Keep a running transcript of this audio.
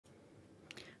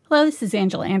Hello, this is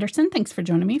Angela Anderson. Thanks for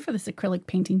joining me for this acrylic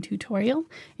painting tutorial.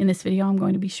 In this video, I'm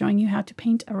going to be showing you how to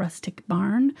paint a rustic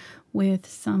barn with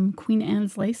some Queen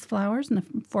Anne's lace flowers in the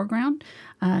foreground.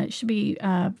 It should be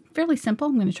fairly simple.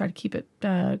 I'm going to try to keep it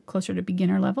closer to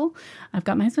beginner level. I've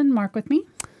got my husband Mark with me.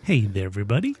 Hey there,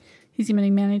 everybody. He's going to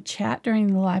manage chat during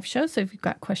the live show, so if you've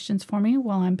got questions for me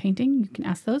while I'm painting, you can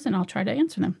ask those and I'll try to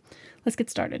answer them. Let's get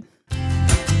started.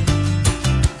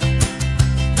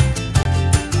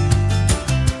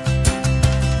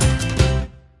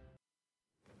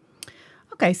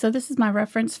 Okay, so this is my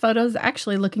reference photos.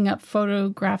 Actually looking up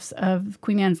photographs of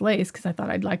Queen Anne's lace because I thought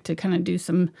I'd like to kind of do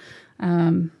some,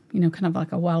 kind of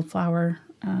like a wildflower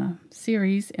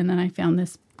series. And then I found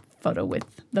this photo with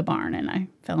the barn and I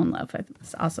fell in love.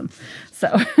 It's awesome. So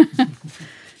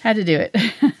had to do it.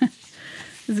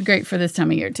 This is great for this time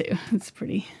of year too. It's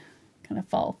pretty kind of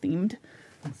fall themed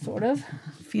sort of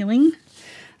feeling.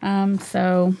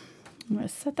 So I'm going to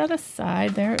set that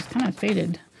aside there. It's kind of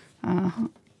faded.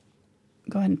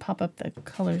 Go ahead and pop up the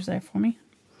colors there for me.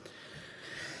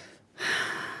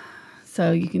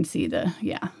 So you can see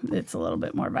it's a little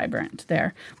bit more vibrant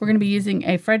there. We're going to be using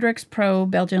a Fredrix Pro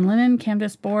Belgian linen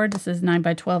canvas board. This is 9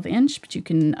 by 12 inch, but you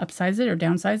can upsize it or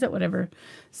downsize it, whatever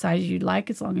size you'd like,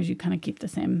 as long as you kind of keep the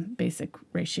same basic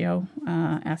ratio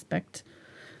aspect.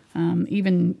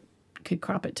 Even could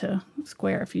crop it to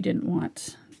square if you didn't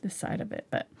want this side of it.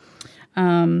 But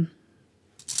let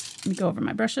me go over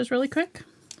my brushes really quick.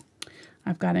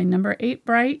 I've got a number 8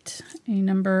 bright, a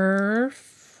number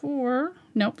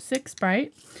 6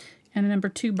 bright, and a number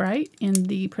 2 bright in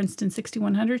the Princeton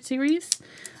 6100 series.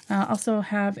 Also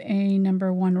have a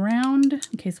number 1 round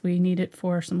in case we need it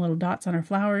for some little dots on our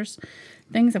flowers.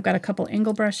 I've got a couple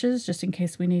angle brushes just in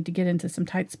case we need to get into some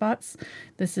tight spots.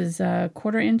 This is a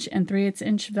 1/4 inch and 3/8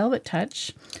 inch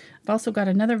VelvetTouch. I've also got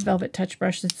another VelvetTouch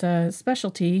brush that's a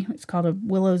specialty. It's called a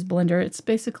Willow's blender. It's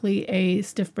basically a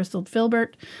stiff bristled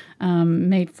filbert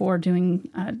made for doing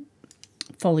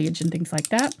foliage and things like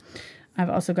that.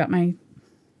 I've also got my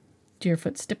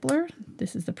Deerfoot Stippler.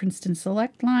 This is the Princeton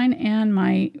Select line, and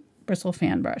my Bristle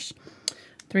fan brush.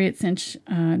 3/8 inch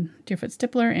Deerfoot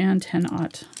Stippler and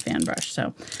 10/0 fan brush.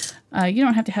 So you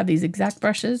don't have to have these exact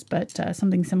brushes, but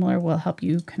something similar will help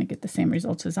you kind of get the same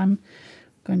results as I'm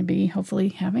going to be hopefully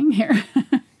having here.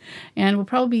 And we'll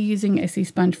probably be using a sea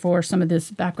sponge for some of this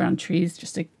background trees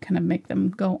just to kind of make them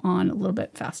go on a little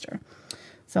bit faster.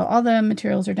 So all the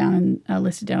materials are down and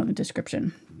listed down in the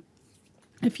description.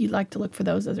 If you'd like to look for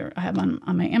those, I have on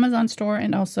my Amazon store,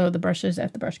 and also the brushes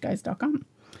at thebrushguys.com.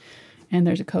 And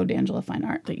there's a code Angela Fine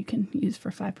Art that you can use for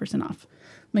 5% off.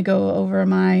 Let me go over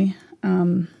my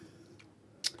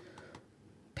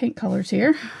paint colors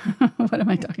here. What am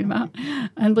I talking about?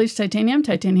 Unbleached Titanium,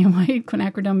 Titanium White,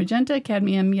 Quinacridone Magenta,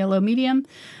 Cadmium Yellow Medium,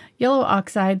 Yellow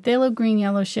Oxide, Phthalo Green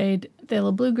Yellow Shade,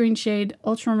 Phthalo Blue Green Shade,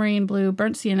 Ultramarine Blue,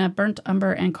 Burnt Sienna, Burnt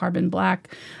Umber, and Carbon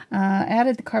Black.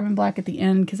 Added the Carbon Black at the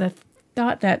end because I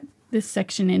thought that this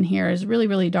section in here is really,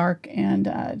 really dark,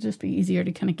 and just be easier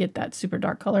to kind of get that super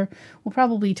dark color. We'll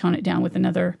probably tone it down with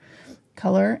another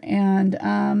color. And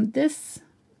this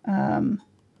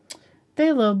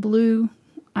Phthalo Blue,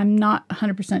 I'm not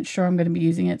 100% sure I'm going to be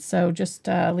using it, so just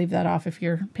leave that off if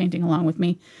you're painting along with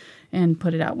me, and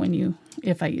put it out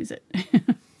if I use it.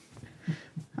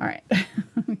 All right.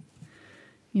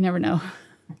 You never know.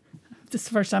 This is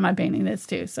the first time I'm painting this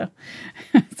too, so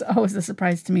it's always a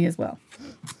surprise to me as well.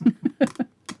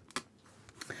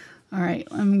 All right,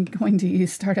 I'm going to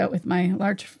start out with my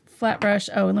large flat brush.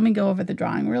 Oh, and let me go over the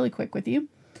drawing really quick with you.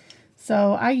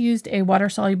 So I used a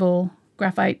water-soluble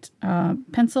graphite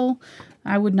pencil.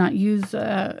 I would not use,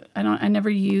 I never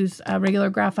use a regular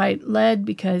graphite lead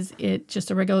because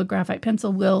just a regular graphite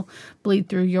pencil will bleed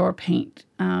through your paint,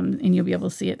 and you'll be able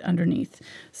to see it underneath.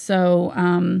 So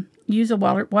use a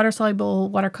water-soluble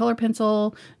watercolor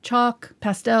pencil, chalk,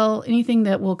 pastel, anything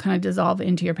that will kind of dissolve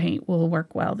into your paint will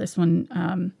work well. This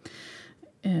one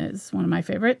is one of my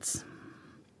favorites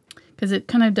because it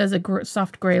kind of does a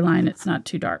soft gray line. It's not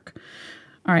too dark.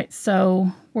 All right,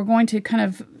 so we're going to kind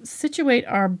of situate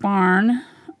our barn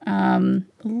a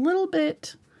little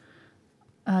bit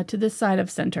to this side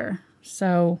of center.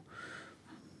 So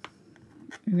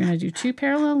we're going to do 2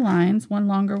 parallel lines, one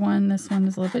longer one. This one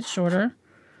is a little bit shorter.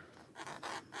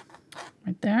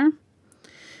 Right there.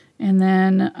 And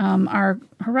then our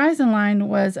horizon line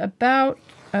was about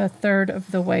 1/3 of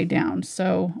the way down.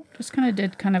 So just kind of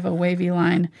did kind of a wavy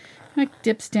line. Kind of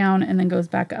dips down and then goes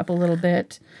back up a little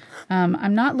bit.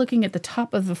 I'm not looking at the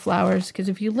top of the flowers because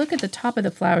if you look at the top of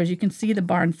the flowers, you can see the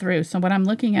barn through. So what I'm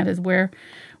looking at is where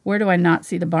do I not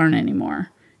see the barn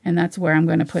anymore? And that's where I'm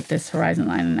going to put this horizon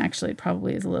line, and actually it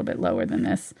probably is a little bit lower than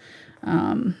this.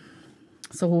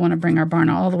 So we'll want to bring our barn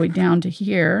all the way down to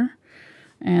here,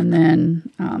 and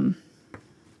then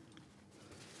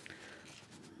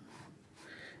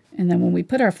when we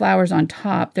put our flowers on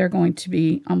top, they're going to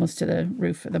be almost to the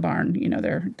roof of the barn. You know,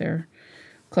 they're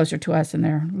closer to us, and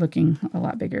they're looking a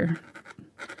lot bigger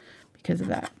because of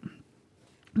that.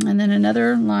 And then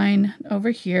another line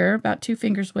over here, about 2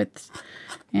 fingers width,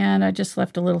 and I just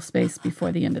left a little space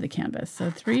before the end of the canvas.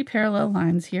 So 3 parallel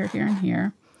lines here, here, and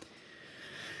here.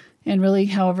 And really,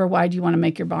 however wide you want to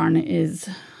make your barn is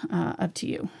up to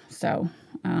you. So,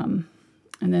 and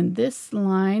then this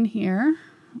line here,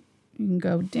 you can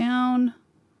go down.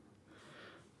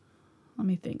 Let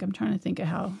me think. I'm trying to think of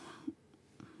how,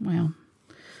 well,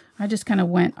 I just kind of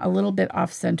went a little bit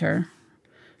off center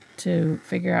to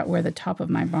figure out where the top of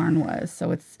my barn was. So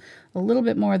it's a little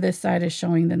bit more this side is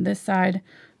showing than this side.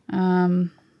 And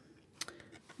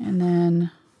then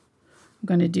I'm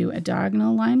going to do a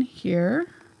diagonal line here,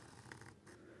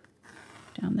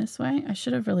 down this way. I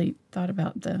should have really thought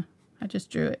about I just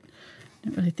drew it.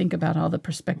 Didn't really think about all the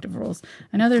perspective rules.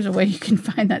 I know there's a way you can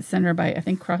find that center by, I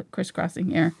think, crisscrossing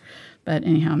here. But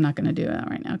anyhow, I'm not going to do that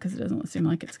right now because it doesn't seem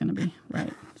like it's going to be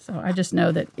right. So I just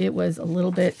know that it was a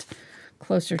little bit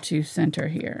closer to center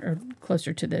here, or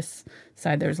closer to this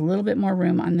side. There's a little bit more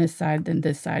room on this side than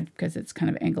this side because it's kind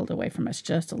of angled away from us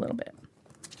just a little bit.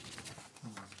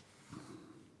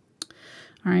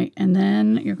 All right, and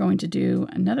then you're going to do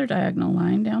another diagonal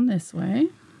line down this way.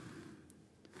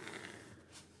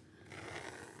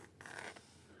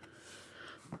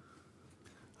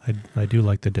 I do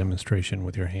like the demonstration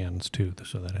with your hands too,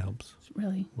 so that helps.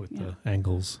 Really? With the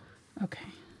angles. Okay.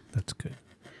 That's good.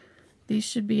 These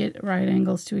should be at right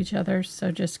angles to each other,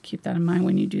 so just keep that in mind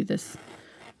when you do this.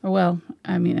 Or well,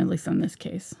 I mean, at least on this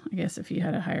case. I guess if you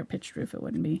had a higher pitched roof, it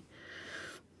wouldn't be.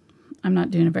 I'm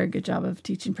not doing a very good job of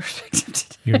teaching perspective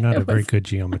today. You're not a very good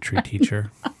geometry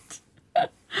teacher.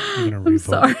 You're going to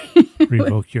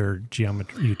revoke your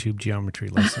YouTube geometry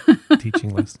lesson,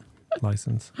 teaching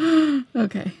license.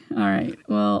 Okay. All right.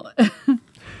 Well, I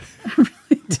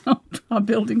really don't draw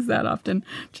buildings that often.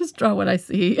 Just draw what I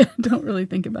see. Don't really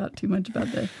think about too much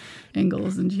about the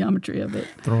angles and geometry of it.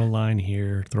 Throw a line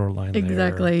here, throw a line there.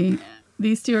 Exactly.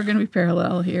 These two are going to be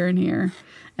parallel here and here.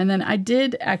 And then I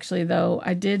did actually, though,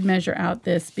 I did measure out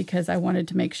this because I wanted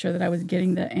to make sure that I was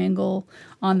getting the angle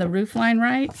on the roof line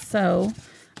right. So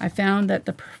I found that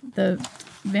the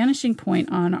vanishing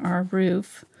point on our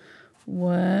roof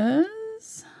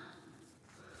was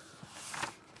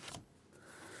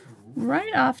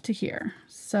right off to here.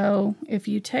 So if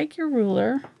you take your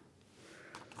ruler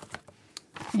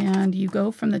and you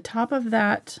go from the top of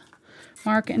that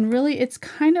mark, and really it's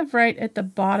kind of right at the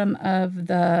bottom of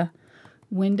the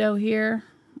window here.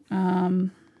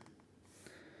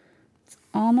 It's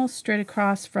almost straight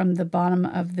across from the bottom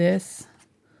of this.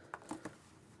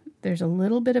 There's a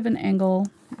little bit of an angle.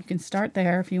 You can start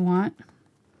there if you want.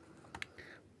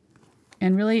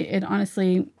 And really, it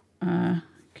honestly, you can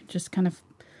just kind of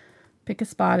pick a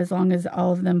spot as long as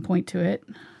all of them point to it.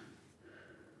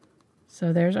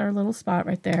 So there's our little spot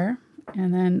right there.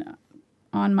 And then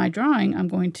on my drawing, I'm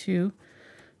going to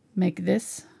make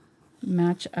this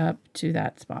match up to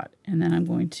that spot. And then I'm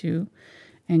going to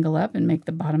angle up and make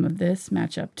the bottom of this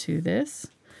match up to this.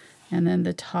 And then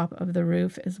the top of the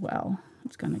roof as well.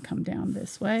 It's going to come down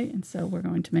this way. And so we're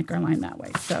going to make our line that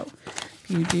way. So if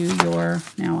you do your,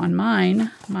 now on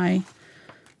mine, my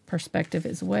perspective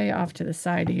is way off to the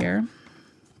side here.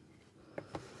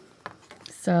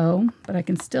 So, but I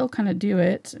can still kind of do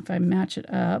it if I match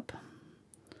it up.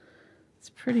 It's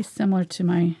pretty similar to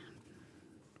my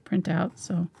printout.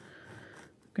 So I'm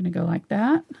going to go like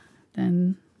that,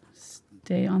 then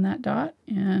stay on that dot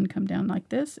and come down like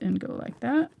this and go like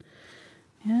that.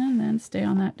 And then stay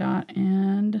on that dot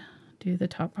and do the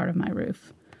top part of my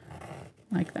roof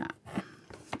like that.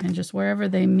 And just wherever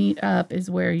they meet up is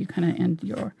where you kind of end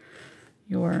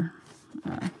your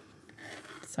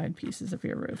side pieces of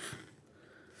your roof.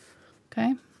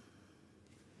 Okay?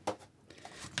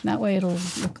 That way it'll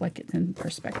look like it's in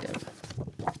perspective.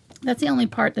 That's the only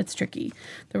part that's tricky.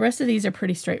 The rest of these are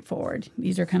pretty straightforward.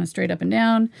 These are kind of straight up and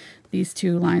down. These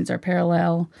two lines are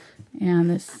parallel. And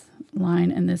this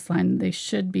line and this line, they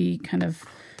should be kind of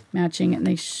matching. And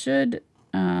they should,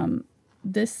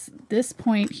 this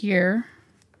point here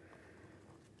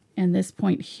and this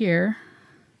point here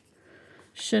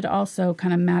should also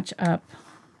kind of match up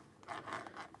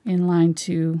in line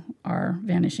to our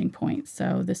vanishing point.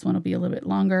 So this one will be a little bit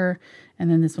longer, and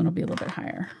then this one will be a little bit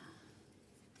higher.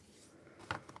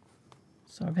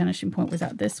 So our vanishing point was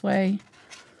out this way,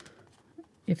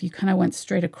 if you kind of went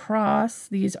straight across,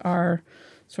 these are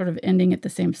sort of ending at the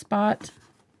same spot,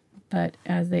 but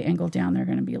as they angle down, they're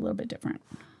going to be a little bit different.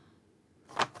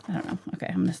 I don't know. Okay,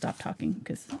 I'm going to stop talking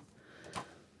because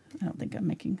I don't think I'm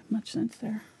making much sense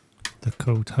there. The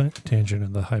cotangent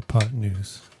of the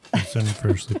hypotenuse is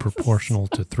inversely proportional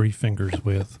to 3 fingers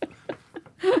width.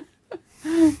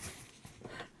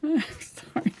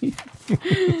 Sorry.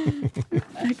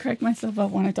 I crack myself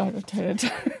up when I talk.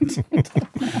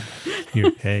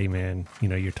 Hey, man, you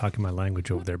know, you're talking my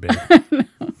language over there, babe.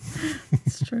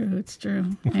 It's true. It's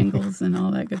true. Angles and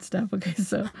all that good stuff. Okay,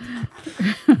 so.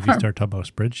 If you start talking about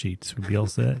spreadsheets, we'd be all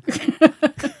set.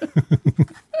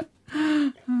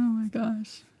 Oh, my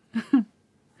gosh.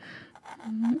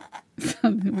 So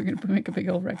we're going to make a big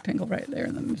old rectangle right there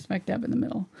and then smack dab in the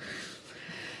middle.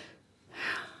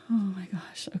 Oh my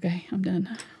gosh. Okay, I'm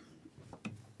done.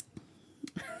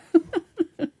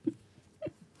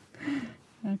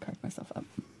 I cracked myself up.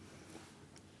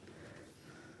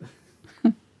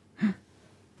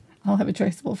 I'll have a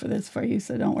traceable for this for you,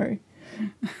 so don't worry.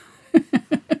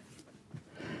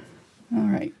 All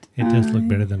right. It does look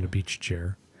better than a beach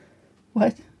chair.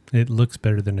 What? It looks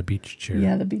better than a beach chair.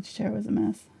 Yeah, the beach chair was a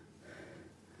mess.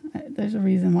 There's a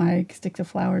reason why I stick to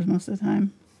flowers most of the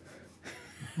time.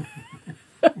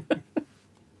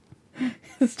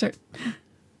 Start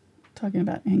talking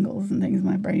about angles and things,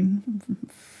 my brain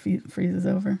freezes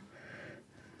over.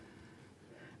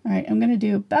 All right, I'm going to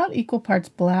do about equal parts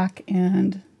black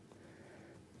and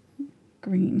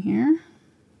green here.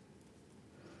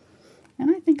 And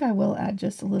I think I will add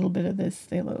just a little bit of this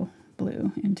phthalo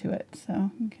blue into it. So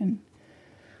you can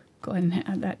go ahead and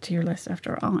add that to your list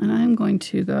after all. And I'm going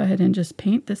to go ahead and just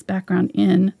paint this background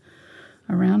in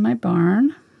around my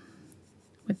barn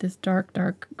with this dark,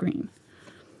 dark green.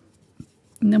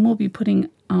 And then we'll be putting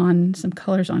on some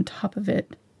colors on top of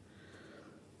it.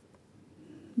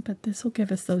 But this will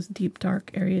give us those deep, dark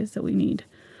areas that we need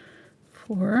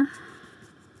for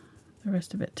the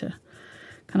rest of it to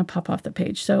kind of pop off the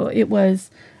page. So it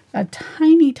was a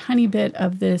tiny, tiny bit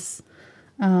of this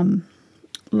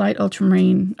light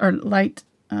ultramarine, or light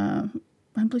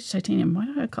unbleached titanium. Why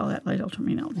do I call that light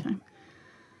ultramarine all the time?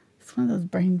 It's one of those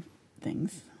brain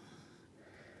things.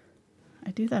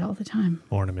 I do that all the time.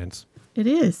 Ornaments. It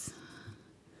is.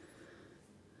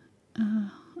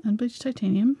 Unbleached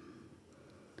titanium.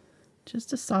 Just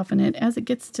to soften it. As it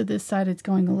gets to this side, it's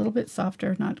going a little bit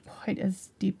softer, not quite as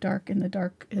deep dark in the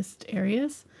darkest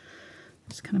areas.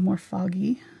 Just kind of more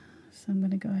foggy. So I'm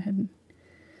going to go ahead and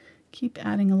keep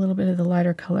adding a little bit of the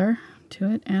lighter color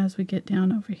to it as we get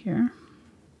down over here.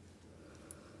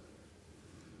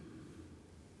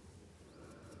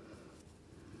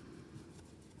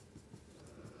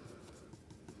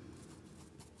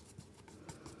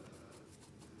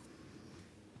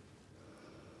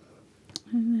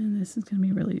 And then this is going to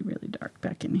be really, really dark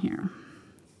back in here.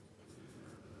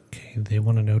 Okay, they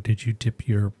want to know, did you dip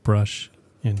your brush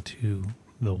into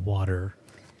the water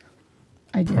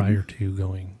prior to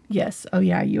going? Yes. Oh,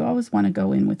 yeah. You always want to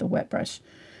go in with a wet brush.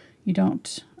 You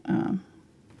don't... the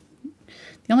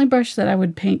only brush that I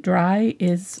would paint dry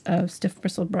is a stiff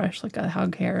bristled brush, like a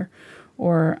hog hair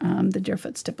or the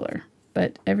Deerfoot Stippler.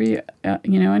 But every,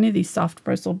 any of these soft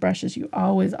bristle brushes, you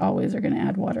always are going to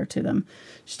add water to them.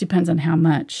 Just depends on how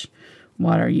much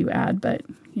water you add. But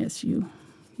yes, you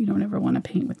don't ever want to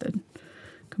paint with a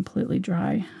completely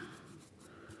dry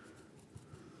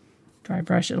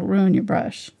brush. It'll ruin your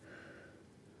brush.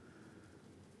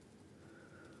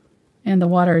 And the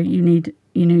water you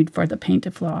need for the paint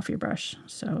to flow off your brush.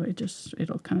 So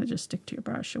it'll kind of just stick to your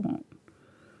brush. It won't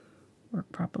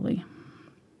work properly.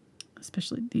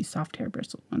 Especially these soft hair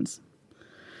bristle ones.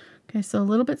 Okay, so a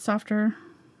little bit softer,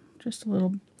 just a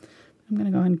little. I'm going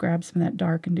to go ahead and grab some of that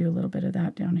dark and do a little bit of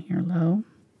that down here low.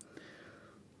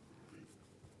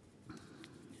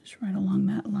 Just right along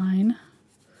that line.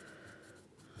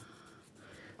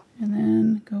 And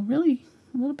then go really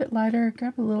a little bit lighter,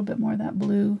 grab a little bit more of that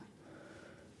blue.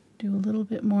 Do a little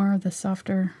bit more of the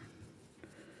softer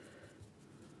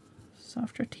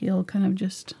teal, kind of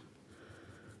just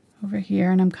over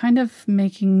here. And I'm kind of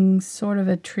making sort of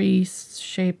a tree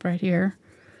shape right here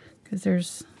because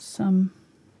there's some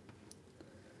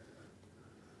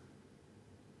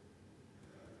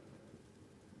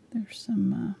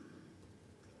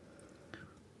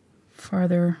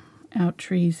farther out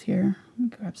trees here. Let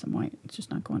me grab some white. It's just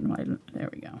not going white. There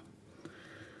we go.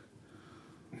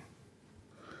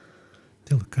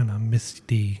 They look kind of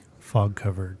misty, fog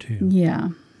covered too. Yeah.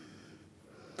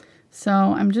 So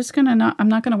I'm just gonna I'm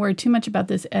not gonna worry too much about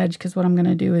this edge because what I'm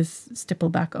gonna do is stipple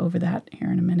back over that here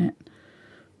in a minute.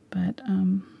 But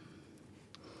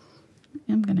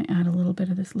am going to add a little bit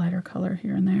of this lighter color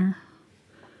here and there.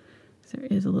 There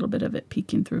is a little bit of it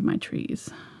peeking through my trees.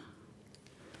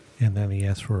 And then he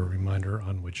asked for a reminder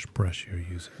on which brush you're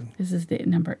using. This is the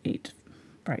number 8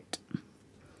 Bright.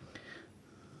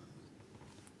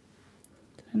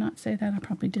 Did I not say that? I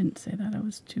probably didn't say that. I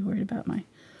was too worried about my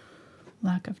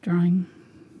lack of drawing.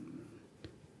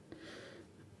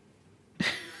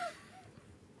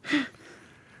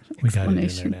 We got it in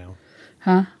there now.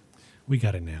 Huh? We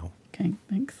got it now. Okay,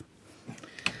 thanks.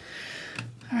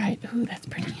 All right. Ooh, that's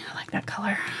pretty. I like that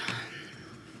color.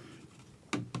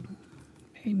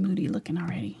 Very moody looking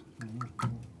already.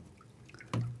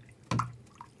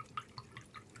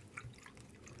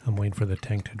 I'm waiting for the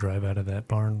tank to drive out of that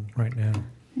barn right now.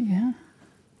 Yeah.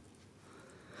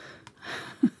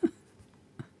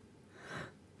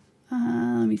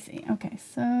 Let me see. Okay,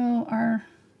 so our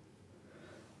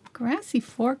grassy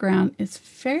foreground is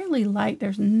fairly light.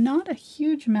 There's not a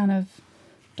huge amount of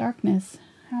darkness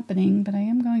happening, but I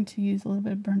am going to use a little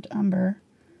bit of burnt umber.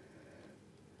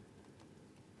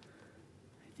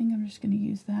 I think I'm just going to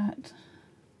use that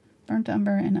burnt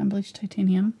umber and unbleached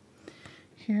titanium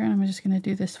here, and I'm just going to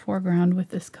do this foreground with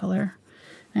this color.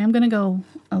 I am going to go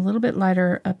a little bit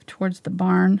lighter up towards the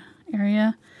barn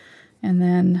area, and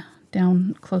then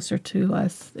down closer to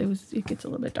us, it gets a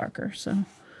little bit darker. So,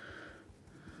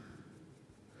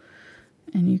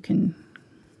 and you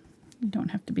don't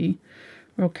have to be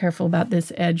real careful about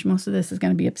this edge. Most of this is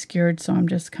going to be obscured, so I'm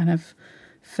just kind of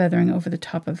feathering over the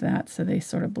top of that so they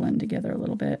sort of blend together a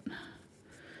little bit. And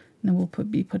then we'll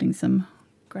be putting some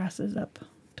grasses up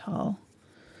tall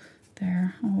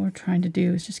there. All we're trying to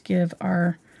do is just give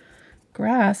our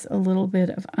grass a little bit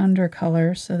of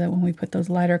undercolor so that when we put those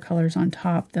lighter colors on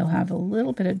top, they'll have a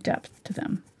little bit of depth to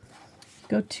them.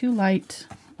 Go too light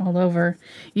all over,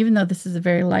 even though this is a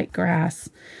very light grass,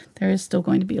 there is still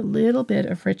going to be a little bit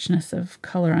of richness of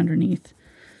color underneath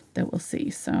that we'll see.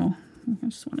 So I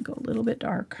just want to go a little bit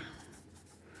dark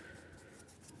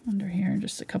under here,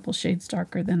 just a couple shades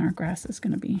darker than our grass is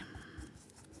going to be.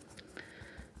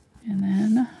 And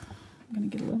then I'm going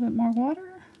to get a little bit more water,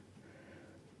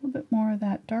 a little bit more of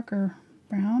that darker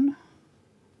brown.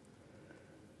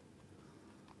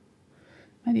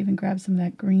 Might even grab some of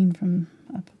that green from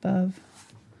up above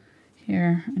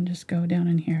here and just go down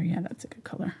in here. Yeah, that's a good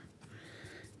color.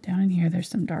 Down in here, there's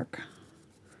some dark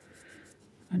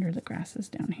under the grasses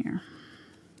down here.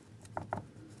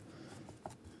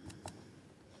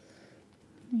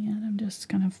 And I'm just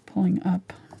kind of pulling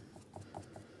up.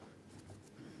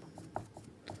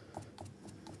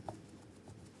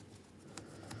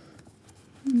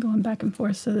 And going back and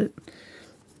forth so that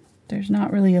there's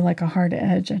not really like a hard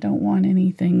edge. I don't want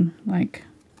anything like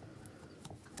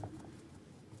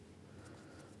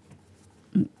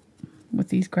with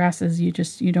these grasses, you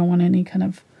don't want any kind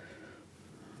of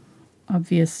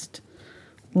obvious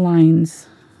lines,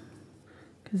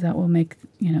 because that will make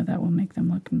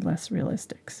them look less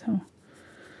realistic. So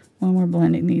when we're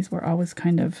blending these, we're always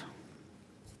kind of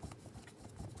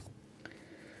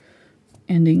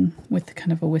ending with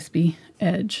kind of a wispy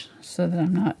edge so that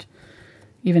I'm not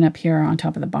even up here on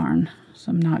top of the barn. So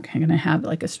I'm not going to have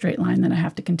like a straight line that I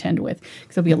have to contend with,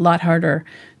 because it'll be a lot harder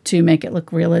to make it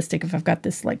look realistic if I've got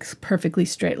this like perfectly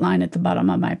straight line at the bottom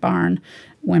of my barn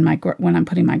when I'm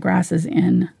putting my grasses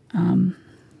in. So I'm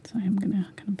going to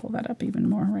kind of pull that up even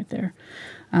more right there,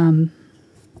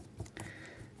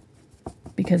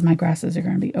 because my grasses are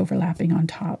going to be overlapping on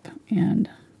top, and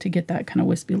to get that kind of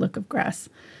wispy look of grass,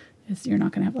 you're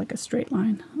not going to have like a straight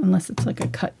line unless it's like a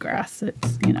cut grass.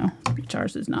 It's, which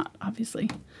ours is not,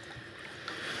 obviously.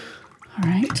 All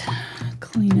right,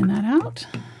 cleaning that out,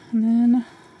 and then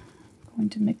going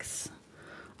to mix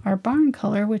our barn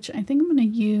color, which I think I'm going to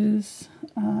use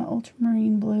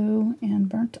Ultramarine Blue and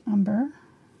Burnt Umber.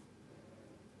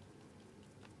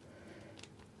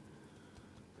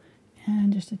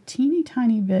 And just a teeny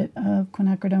tiny bit of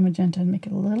Quinacridone Magenta and make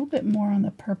it a little bit more on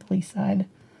the purpley side.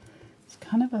 It's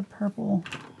kind of a purple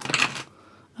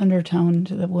undertone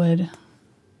to the wood.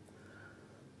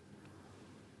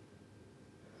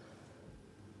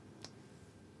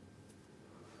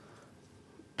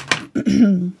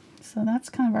 So that's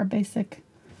kind of our basic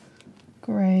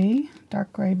gray,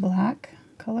 dark gray black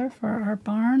color for our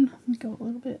barn. Let me go a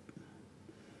little bit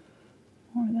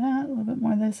more of that, a little bit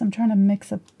more of this. I'm trying to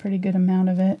mix a pretty good amount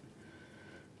of it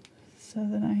so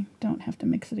that I don't have to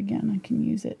mix it again. I can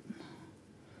use it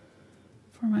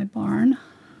for my barn.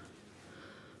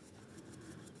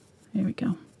 There we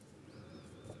go.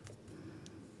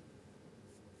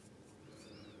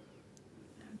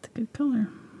 That's a good color.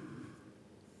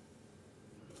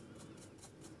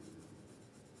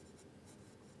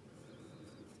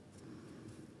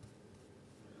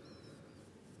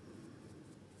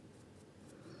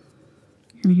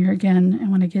 here again,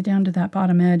 and when I get down to that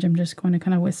bottom edge, I'm just going to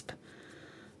kind of wisp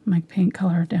my paint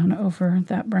color down over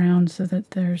that brown so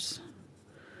that there's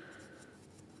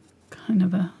kind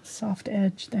of a soft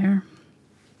edge there.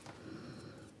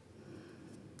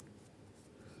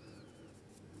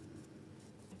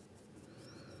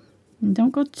 And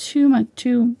don't go too much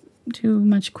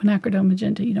Quinacridone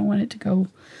Magenta. You don't want it to go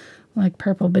like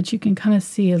purple, but you can kind of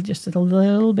see just a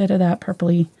little bit of that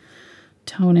purpley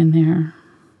tone in there.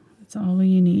 That's all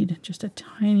you need, just a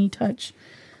tiny touch.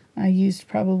 I used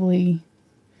probably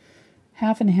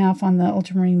half and half on the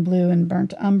Ultramarine Blue and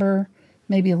burnt Umber,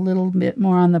 maybe a little bit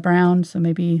more on the brown, so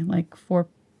maybe like four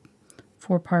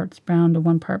parts brown to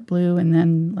 1 part blue, and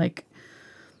then like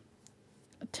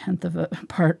 1/10 of a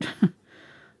part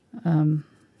of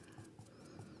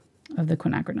the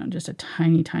Quinacridone, just a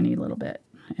tiny little bit.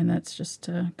 And that's just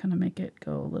to kind of make it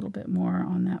go a little bit more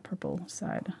on that purple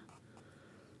side.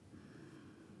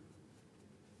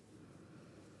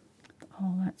 That's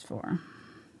all that's for.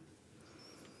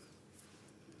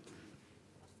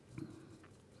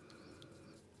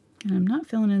 And I'm not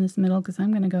filling in this middle because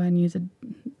I'm going to go ahead and use a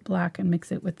black and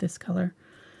mix it with this color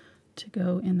to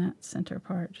go in that center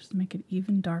part, just to make it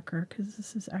even darker, because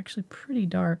this is actually pretty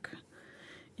dark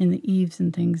in the eaves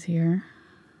and things here.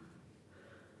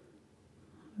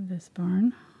 This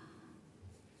barn.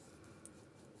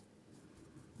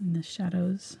 And the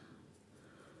shadows.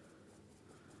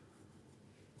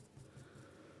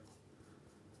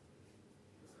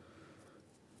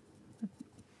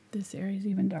 This area is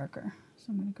even darker. So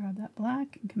I'm going to grab that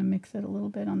black and kind of mix it a little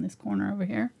bit on this corner over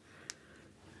here.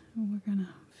 And we're going to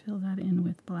fill that in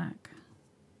with black.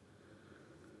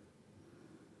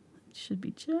 It should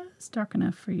be just dark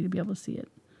enough for you to be able to see it.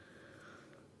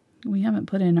 We haven't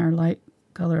put in our light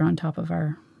color on top of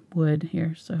our wood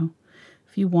here, so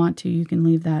if you want to, you can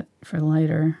leave that for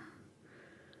lighter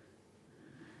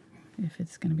if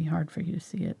it's going to be hard for you to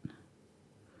see it.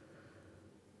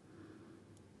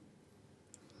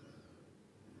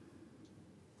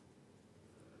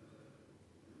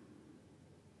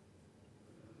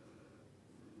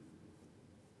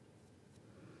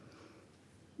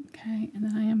 Okay, and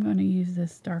then I am going to use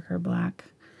this darker black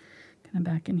kind of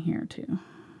back in here too.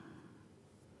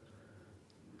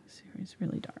 This area is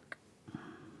really dark.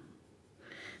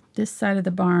 This side of the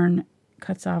barn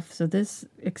cuts off, so this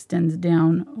extends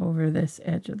down over this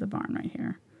edge of the barn right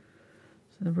here.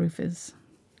 So the roof is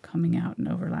coming out and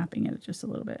overlapping it just a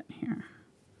little bit here.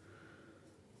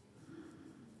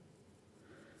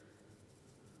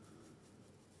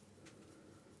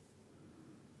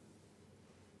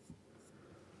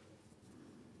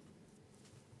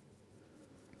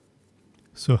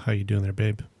 So how you doing there,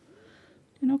 babe?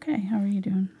 Doing okay. How are you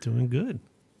doing? Doing good.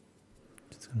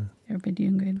 Just gonna Everybody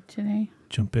doing good today?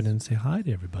 jump in and say hi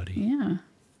to everybody. Yeah.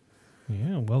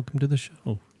 Yeah, welcome to the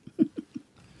show.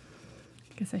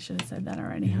 Guess I should have said that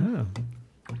already. Yeah.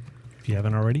 If you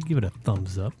haven't already, give it a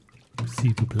thumbs up.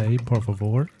 S'il vous plaît, por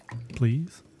favor,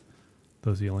 please.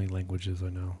 Those are the only languages I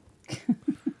know.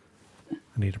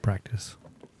 I need to practice.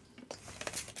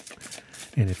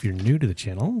 And if you're new to the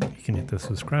channel, you can hit the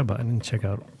subscribe button and check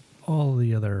out all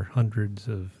the other hundreds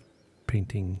of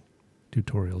painting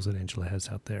tutorials that Angela has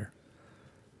out there.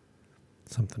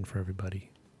 Something for everybody.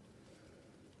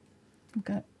 We've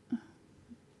got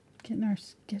getting our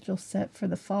schedule set for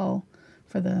the fall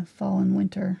and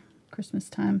winter Christmas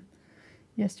time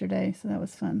yesterday, so that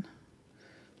was fun.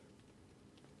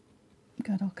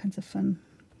 Got all kinds of fun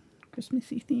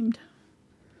Christmassy themed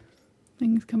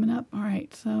things coming up. All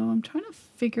right, so I'm trying to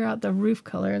figure out the roof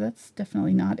color. That's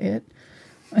definitely not it.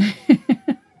 I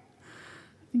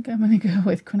think I'm going to go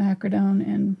with Quinacridone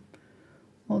and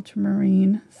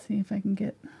Ultramarine. See if I can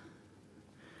get...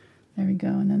 There we go.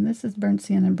 And then this is burnt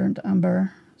Sienna and burnt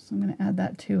Umber. So I'm going to add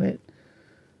that to it.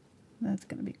 That's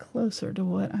going to be closer to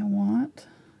what I want.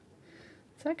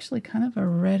 It's actually kind of a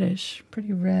reddish,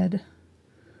 pretty red.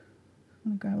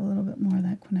 I'm going to grab a little bit more of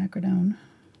that Quinacridone.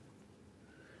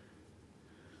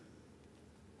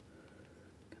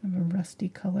 Kind of a rusty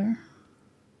color.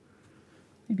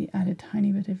 Maybe add a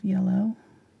tiny bit of yellow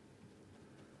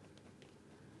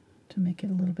to make it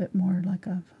a little bit more like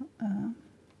a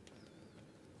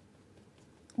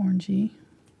orangey,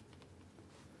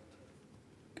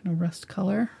 kind of rust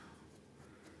color.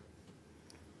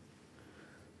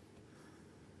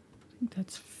 I think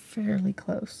that's fairly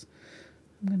close.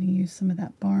 I'm going to use some of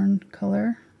that barn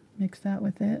color, mix that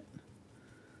with it.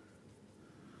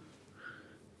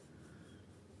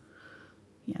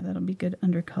 Yeah, that'll be good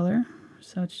undercolor.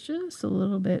 So it's just a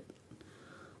little bit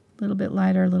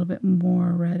lighter, a little bit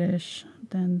more reddish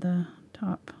than the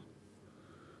top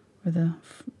or the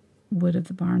wood of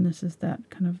the barn. This is that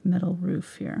kind of metal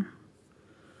roof here.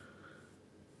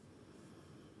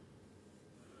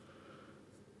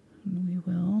 And we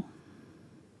will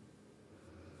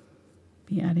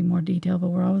be adding more detail, but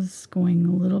we're always going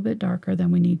a little bit darker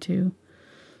than we need to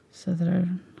so that our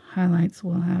highlights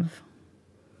will have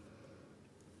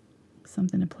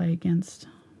something to play against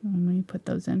when we put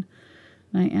those in.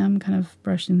 And I am kind of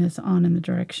brushing this on in the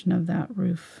direction of that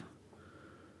roof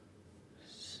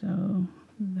so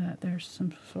that there's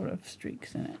some sort of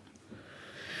streaks in it.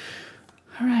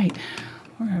 All right,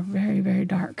 we're very, very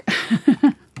dark.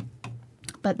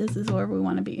 But this is where we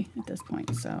want to be at this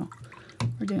point, so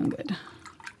we're doing good.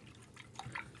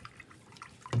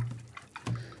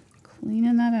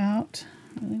 Cleaning that out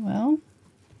really well.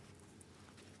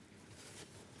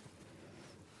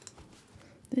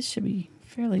 This should be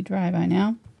fairly dry by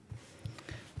now.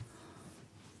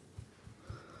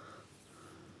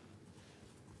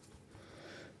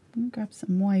 I'm going to grab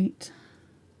some white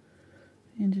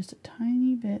and just a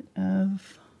tiny bit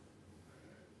of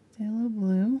phthalo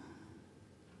blue.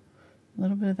 A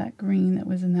little bit of that green that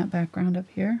was in that background up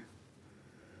here.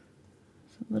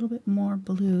 So a little bit more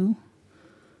blue.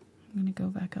 I'm going to go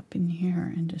back up in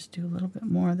here and just do a little bit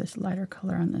more of this lighter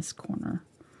color on this corner.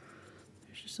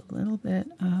 There's just a little bit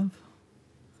of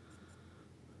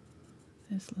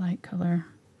this light color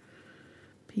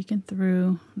peeking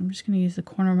through. I'm just going to use the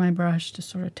corner of my brush to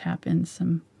sort of tap in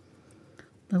some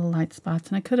little light spots.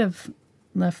 And I could have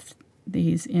left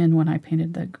these in when I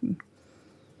painted the,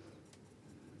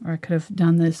 or I could have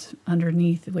done this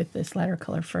underneath with this lighter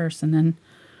color first and then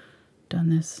done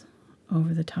this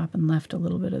over the top and left a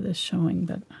little bit of this showing,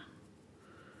 but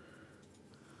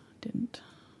didn't.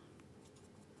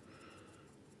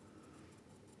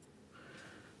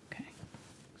 Okay,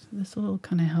 so this will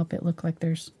kind of help it look like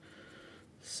there's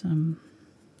some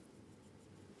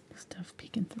stuff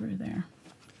peeking through there.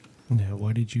 Now,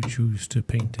 why did you choose to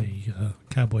paint a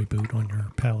cowboy boot on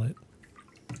your palette?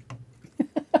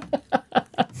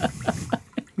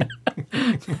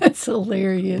 That's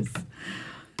hilarious.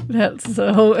 That's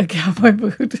so a cowboy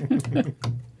boot.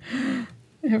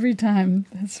 Every time.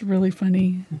 That's really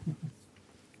funny.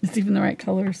 It's even the right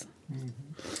colors.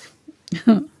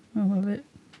 I love it.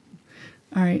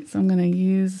 All right, so I'm going to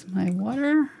use my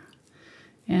water.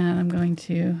 And I'm going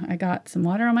to, I got some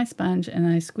water on my sponge and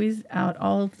I squeezed out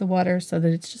all of the water so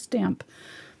that it's just damp.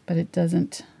 But it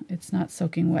doesn't, it's not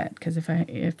soaking wet. Because if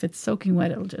it's soaking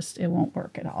wet, it won't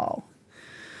work at all.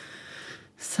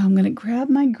 So I'm going to grab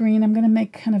my green. I'm going to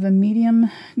make kind of a medium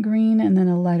green and then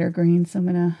a lighter green. So I'm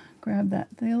going to grab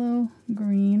that phthalo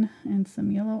green and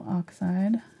some yellow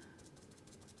oxide.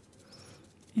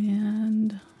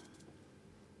 And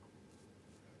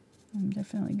I'm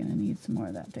definitely going to need some more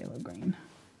of that phthalo green.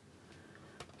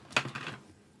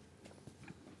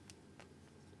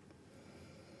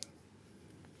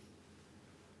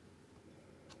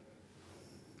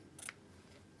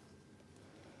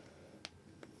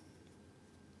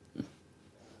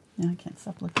 Now I can't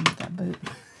stop looking at that boot.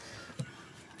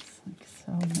 It's like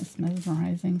so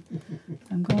mesmerizing.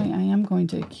 I am going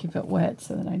to keep it wet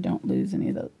so that I don't lose any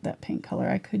of that paint color.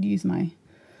 I could use my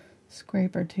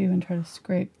scraper too and try to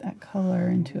scrape that color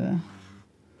into a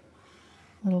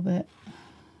little bit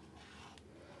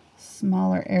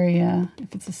smaller area.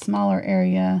 If it's a smaller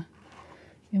area,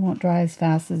 it won't dry as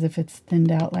fast as if it's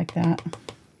thinned out like that.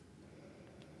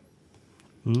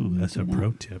 Ooh, that's a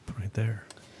pro tip right there.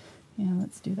 Yeah,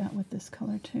 let's do that with this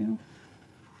color too.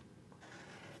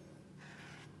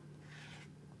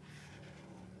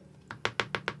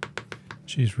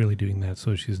 She's really doing that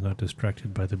so she's not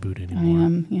distracted by the boot anymore. I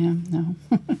am, yeah, no.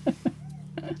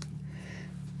 There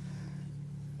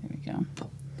we go.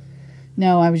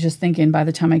 No, I was just thinking by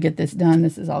the time I get this done,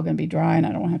 this is all going to be dry and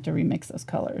I don't have to remix those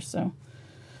colors. So,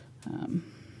 that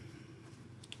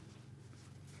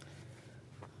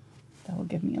will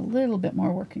give me a little bit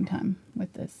more working time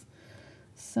with this.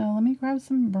 So let me grab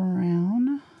some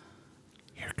brown.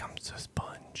 Here comes the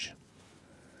sponge.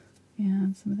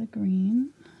 And some of the green.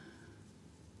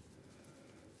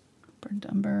 Burnt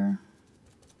umber.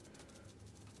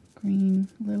 Green,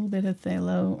 a little bit of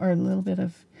phthalo, or a little bit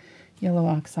of yellow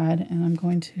oxide. And I'm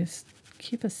going to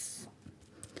keep a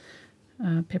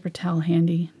paper towel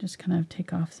handy. Just kind of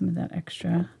take off some of that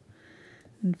extra.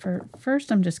 And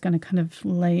first I'm just going to kind of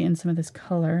lay in some of this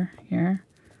color here.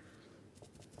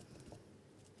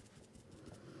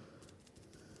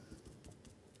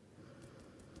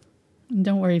 And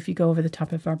don't worry if you go over the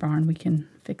top of our barn, we can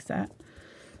fix that.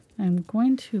 I'm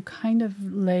going to kind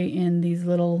of lay in these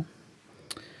little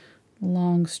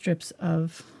long strips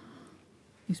of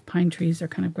these pine trees are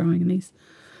kind of growing and these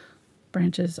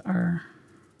branches are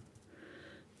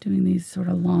doing these sort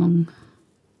of long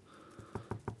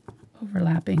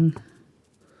overlapping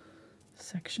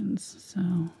sections.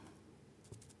 So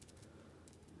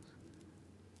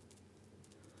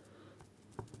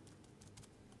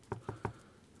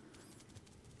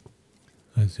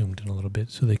I zoomed in a little bit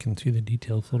so they can see the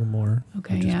details a little more.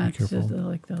 okay, yeah, it's just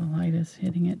like the light is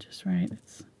hitting it just right.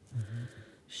 It's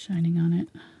shining on it.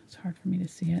 It's hard for me to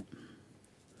see it.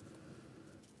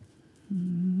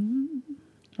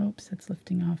 Oops, it's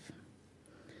lifting off.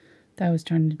 That was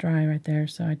starting to dry right there,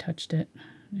 so I touched it.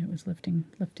 It was lifting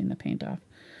the paint off.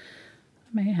 I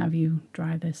may have you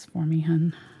dry this for me,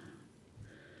 hun.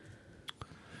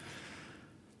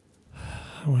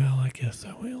 Well, I guess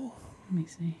I will. Let me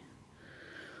see.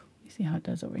 Let me see how it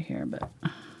does over here, but I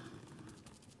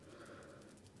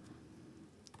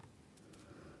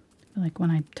feel like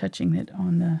when I'm touching it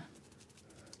on the, I'm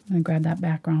going to grab that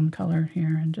background color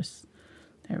here and just,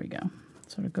 there we go.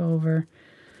 Sort of go over.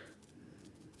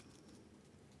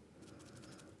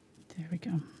 There we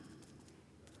go.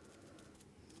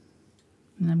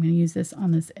 And I'm going to use this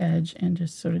on this edge and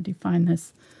just sort of define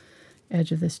this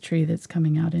edge of this tree that's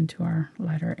coming out into our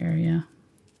lighter area.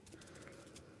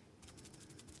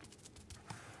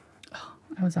 Oh,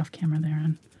 I was off camera there,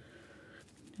 and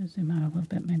just zoom out a little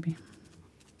bit maybe.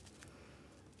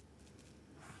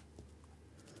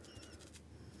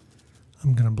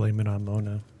 I'm going to blame it on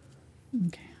Mona.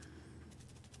 Okay.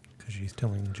 Because she's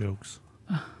telling jokes.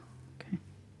 Oh, okay.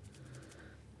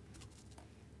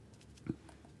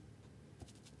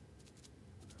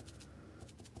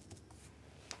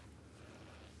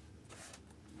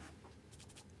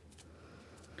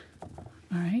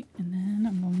 All right, and then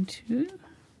I'm going to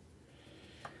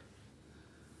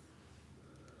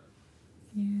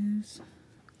use,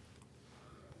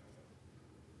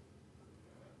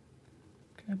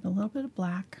 grab a little bit of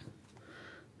black.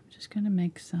 I'm just going to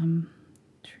make some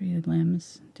tree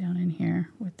limbs down in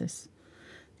here with this,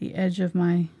 the edge of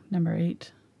my number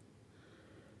 8.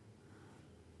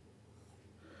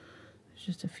 There's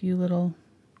just a few little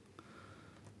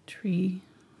tree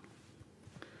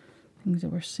things that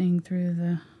we're seeing through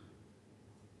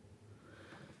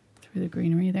the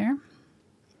greenery there.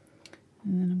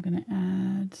 And then I'm going to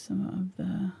add some of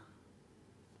the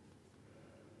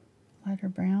lighter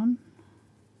brown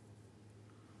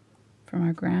from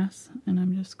our grass, and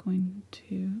I'm just going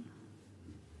to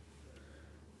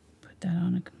put that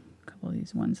on a couple of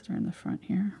these ones that are in the front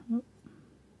here. Whoop.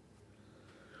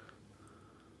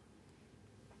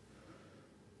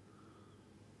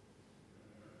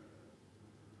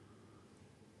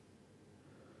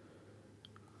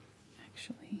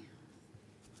 Actually,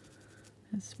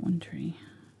 that's one tree.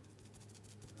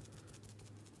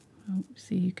 Oh,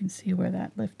 see, you can see where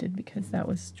that lifted because that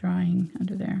was drying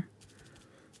under there.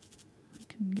 I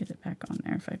can get it back on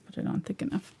there if I put it on thick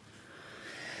enough.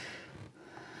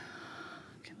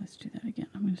 Okay, let's do that again.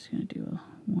 I'm just going to do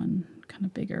one kind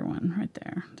of bigger one right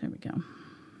there. There we go.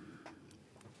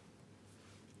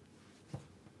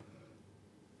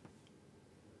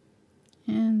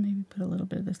 And maybe put a little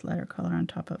bit of this lighter color on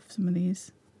top of some of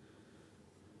these.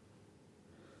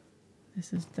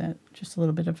 This is that, just a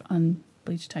little bit of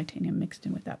unbleached titanium mixed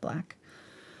in with that black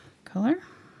color.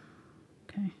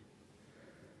 Okay.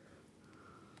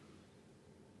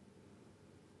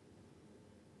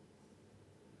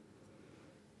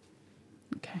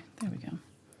 Okay, there we go.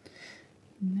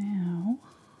 Now,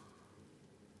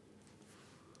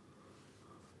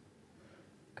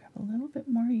 grab a little bit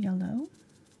more yellow.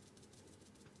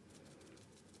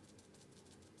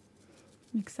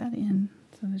 Mix that in,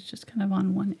 so it's just kind of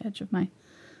on one edge of my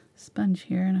sponge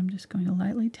here, and I'm just going to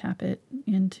lightly tap it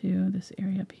into this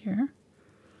area up here.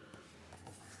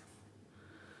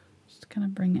 Just kind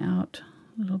of bring out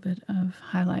a little bit of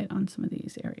highlight on some of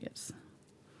these areas.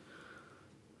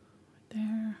 Right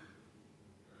there.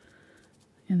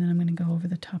 And then I'm going to go over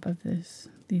the top of these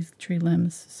tree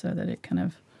limbs so that it kind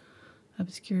of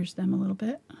obscures them a little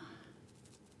bit.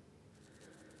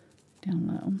 Down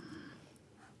low.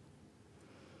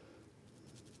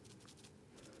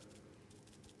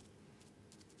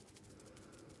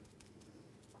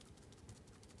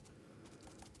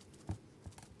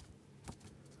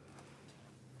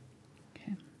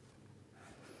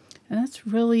 And that's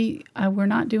really, we're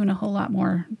not doing a whole lot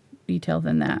more detail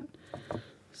than that.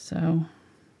 So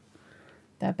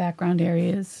that background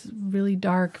area is really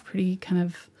dark, pretty kind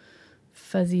of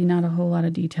fuzzy, not a whole lot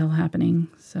of detail happening.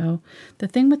 So the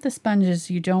thing with the sponge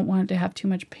is you don't want to have too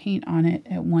much paint on it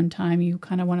at one time. You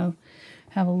kind of want to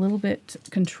have a little bit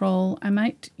control. I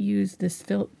might use this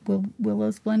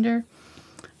Willow's blender.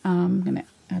 I'm going to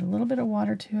add a little bit of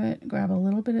water to it, grab a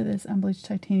little bit of this unbleached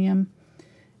titanium,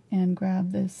 and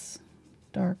grab this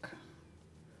dark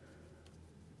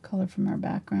color from our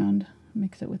background,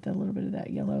 mix it with a little bit of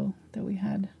that yellow that we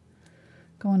had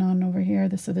going on over here.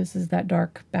 So this is that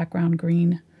dark background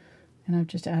green, and I've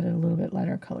just added a little bit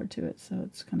lighter color to it, so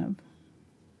it's kind of,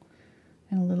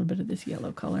 and a little bit of this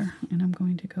yellow color. And I'm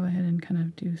going to go ahead and kind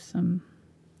of do some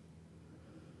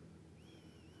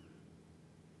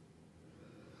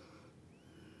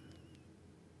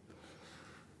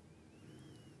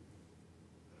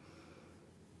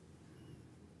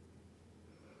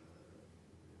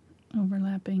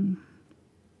overlapping.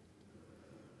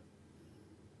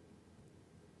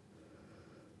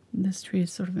 This tree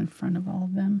is sort of in front of all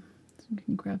of them, so you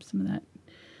can grab some of that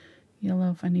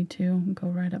yellow if I need to and go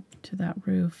right up to that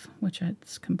roof, which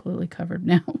it's completely covered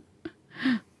now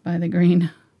by the green,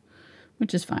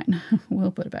 which is fine.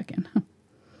 We'll put it back in.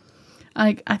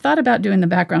 I thought about doing the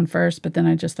background first, but then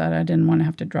I just thought I didn't want to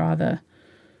have to draw the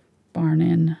barn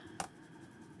in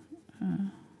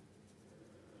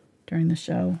during the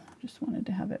show. Just wanted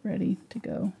to have it ready to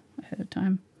go ahead of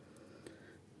time,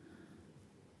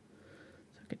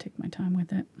 so I could take my time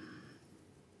with it.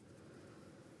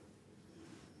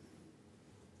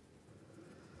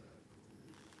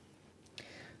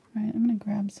 All right, I'm going to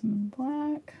grab some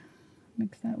black,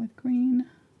 mix that with green.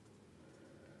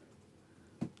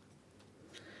 I'm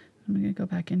going to go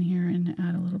back in here and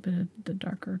add a little bit of the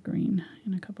darker green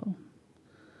in a couple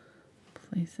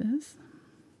places.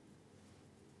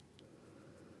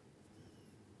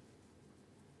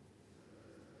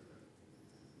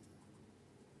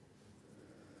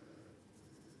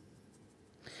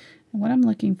 And what I'm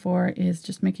looking for is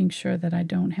just making sure that I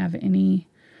don't have any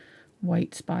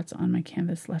white spots on my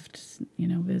canvas left, you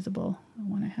know, visible. I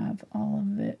want to have all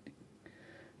of it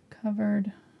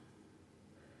covered.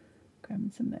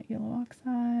 Grabbing some of that yellow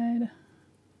oxide.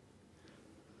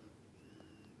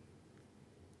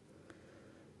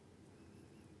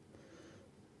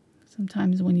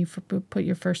 Sometimes when you put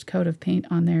your first coat of paint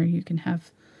on there, you can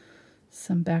have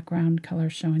some background color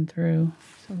showing through.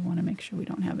 So we want to make sure we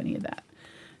don't have any of that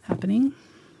happening.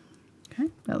 Okay,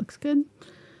 that looks good.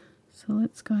 So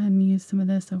let's go ahead and use some of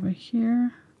this over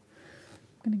here.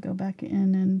 I'm going to go back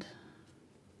in and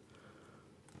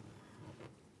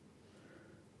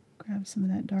grab some of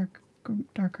that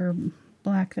darker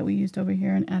black that we used over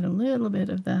here and add a little bit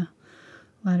of the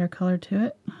lighter color to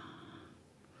it.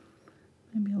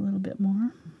 Maybe a little bit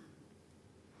more.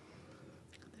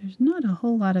 There's not a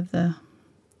whole lot of the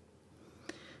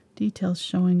details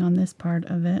showing on this part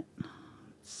of it.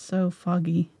 It's so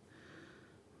foggy.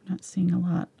 I'm not seeing a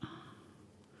lot.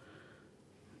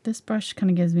 This brush kind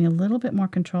of gives me a little bit more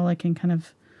control. I can kind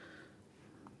of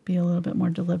be a little bit more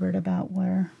deliberate about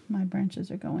where my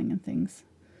branches are going and things.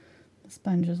 The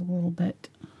sponge is a little bit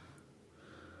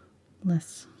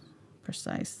less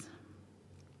precise.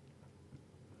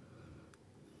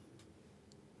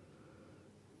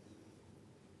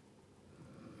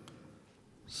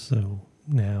 So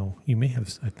now you may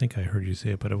have, I think I heard you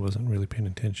say it, but I wasn't really paying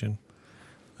attention.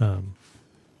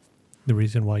 The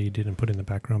reason why you didn't put in the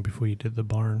background before you did the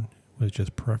barn was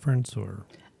just preference, or?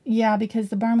 Yeah, because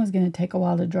the barn was going to take a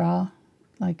while to draw.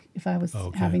 Like if I was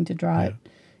having to draw it,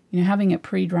 you know, having it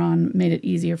pre-drawn made it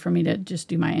easier for me to just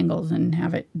do my angles and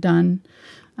have it done.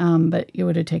 But it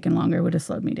would have taken longer. It would have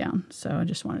slowed me down. So I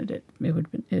just wanted it.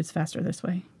 It's faster this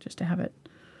way, just to have it.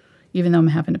 Even though I'm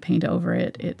having to paint over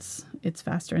it, it's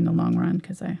faster in the long run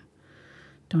because I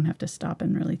don't have to stop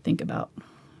and really think about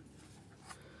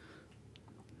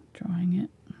drawing it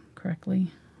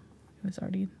correctly. It was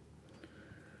already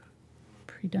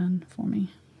pre-done for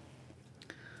me.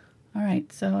 All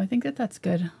right, so I think that's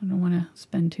good. I don't want to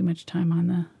spend too much time on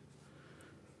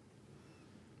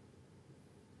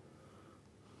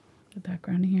the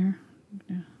background here. I'm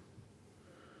gonna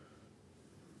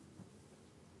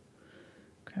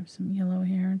grab some yellow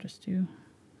here, just do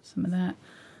some of that.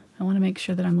 I want to make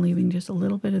sure that I'm leaving just a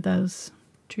little bit of those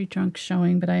tree trunks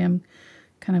showing, but I am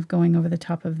kind of going over the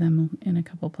top of them in a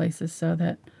couple places so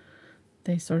that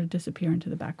they sort of disappear into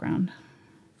the background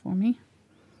for me.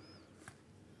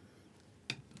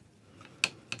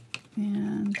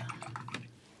 And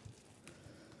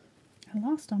I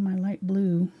lost all my light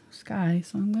blue sky,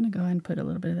 so I'm going to go ahead and put a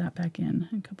little bit of that back in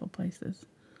a couple places.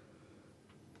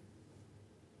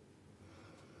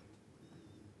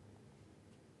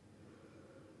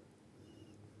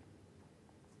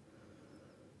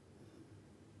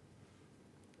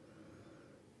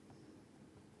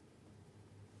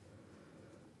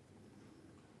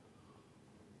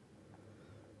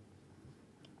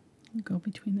 Go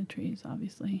between the trees,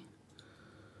 obviously.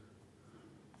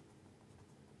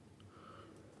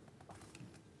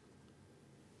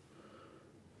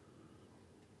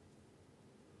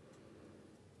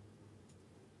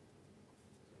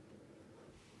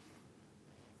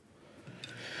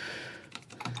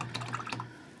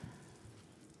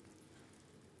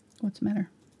 What's the matter?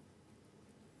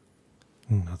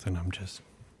 Nothing, I'm just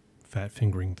fat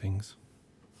fingering things.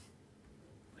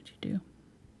 What'd you do?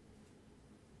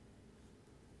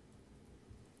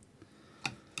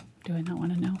 Do I not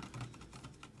want to know?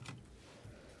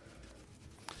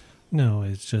 No,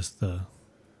 it's just the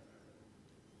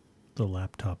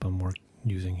laptop I'm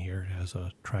using here. It has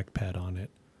a trackpad on it.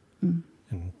 Mm.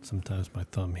 And sometimes my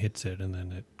thumb hits it and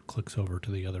then it clicks over to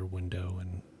the other window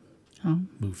and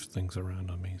moves things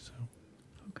around on me. So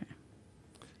okay.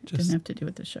 Didn't have to do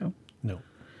with the show. No.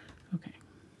 Okay.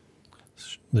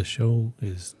 The show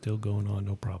is still going on,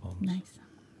 no problems. Nice.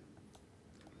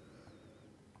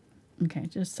 Okay,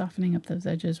 just softening up those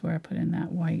edges where I put in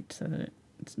that white so that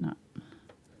it's not,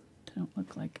 they don't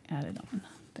look like added on.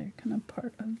 They're kind of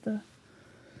part of the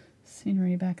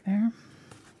scenery back there.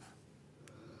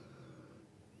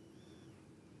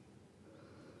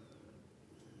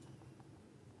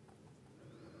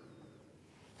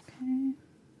 Okay,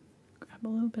 grab a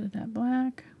little bit of that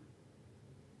black.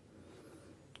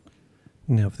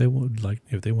 Now, if they want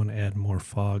to add more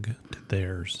fog to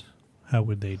theirs, how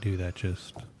would they do that?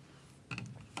 Just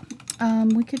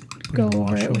we could go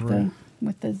over it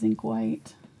with the Zinc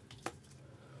White.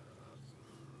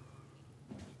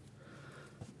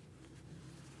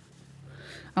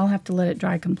 I'll have to let it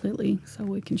dry completely so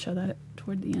we can show that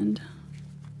toward the end.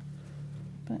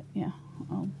 But yeah,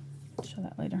 I'll show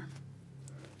that later.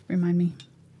 Remind me.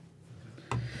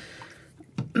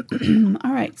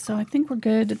 All right, so I think we're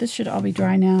good. This should all be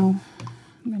dry now.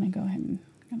 I'm going to go ahead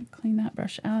and clean that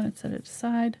brush out and set it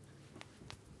aside.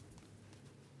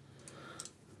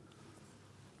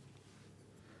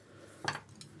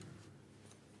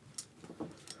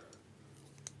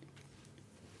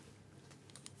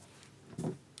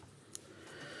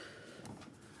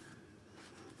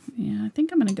 Yeah, I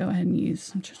think I'm going to go ahead and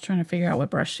use, I'm just trying to figure out what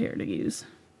brush here to use.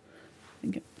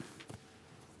 I'm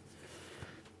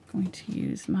going to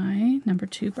use my number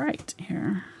 2 Bright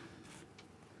here.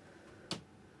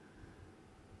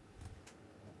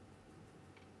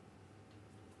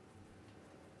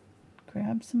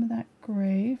 Grab some of that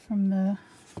gray from the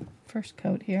first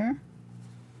coat here.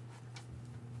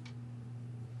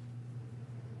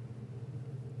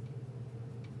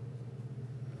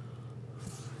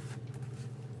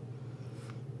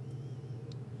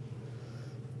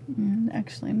 And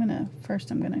actually, I'm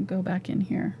gonna go back in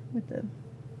here with the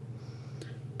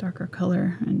darker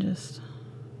color and just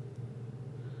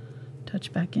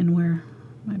touch back in where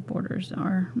my borders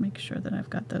are. Make sure that I've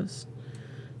got those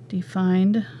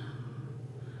defined.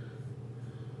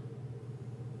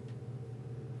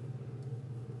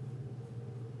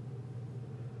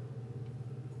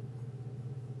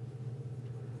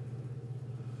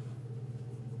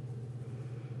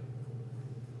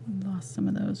 Lost some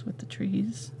of those with the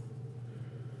trees.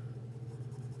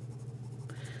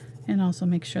 And also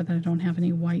make sure that I don't have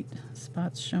any white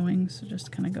spots showing, so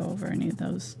just kind of go over any of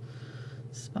those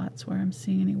spots where I'm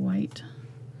seeing any white.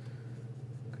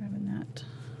 Grabbing that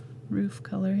roof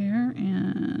color here,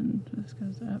 and this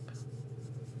goes up.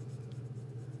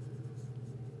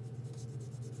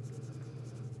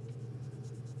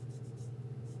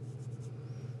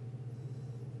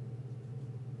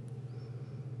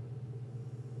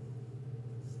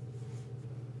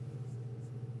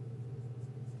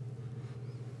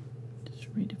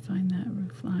 Redefine that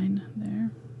roof line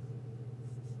there.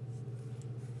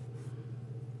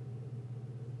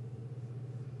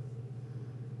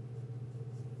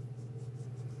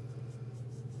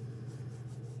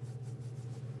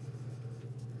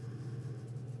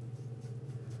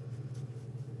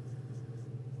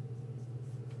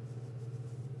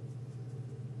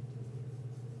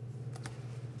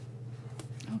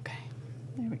 Okay,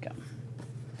 there we go.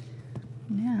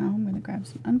 Now I'm going to grab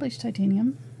some unbleached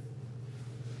titanium.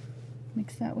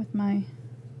 Mix that with my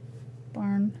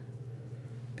barn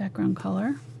background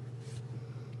color.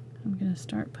 I'm going to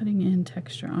start putting in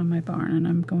texture on my barn, and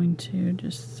I'm going to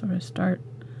just sort of start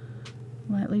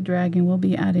lightly dragging. We'll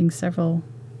be adding several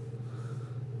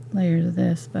layers of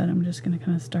this, but I'm just going to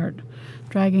kind of start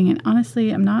dragging. And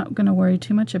honestly, I'm not going to worry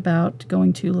too much about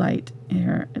going too light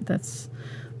here. That's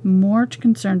more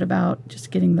concerned about just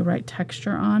getting the right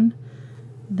texture on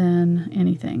than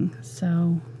anything.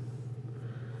 So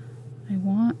I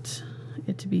want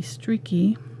it to be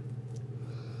streaky,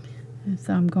 and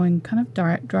so I'm going kind of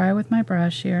dry with my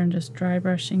brush here and just dry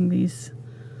brushing these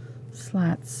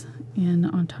slats in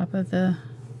on top of the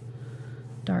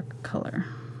dark color,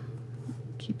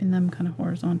 keeping them kind of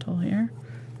horizontal here,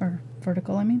 or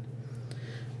vertical I mean.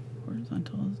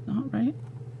 Horizontal is not right.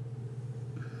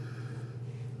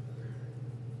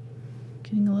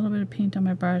 Getting a little bit of paint on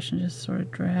my brush and just sort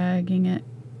of dragging it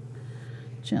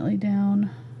gently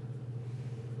down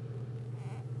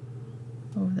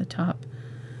over the top.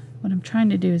 What I'm trying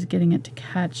to do is getting it to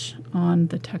catch on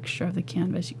the texture of the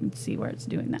canvas. You can see where it's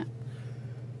doing that.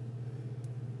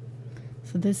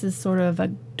 So this is sort of a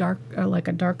dark, or like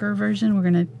a darker version. We're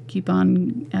going to keep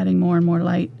on adding more and more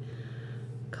light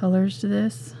colors to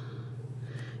this.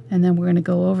 And then we're going to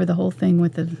go over the whole thing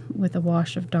with a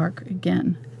wash of dark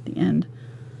again at the end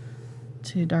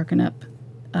to darken up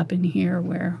in here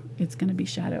where it's going to be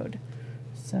shadowed.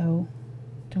 So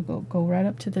don't go right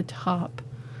up to the top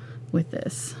with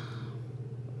this.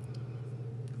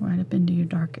 Right up into your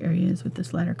dark areas with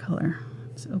this lighter color.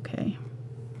 It's okay.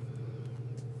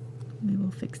 We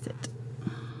will fix it.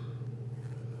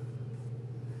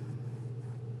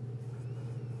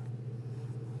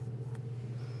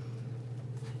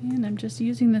 And I'm just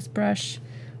using this brush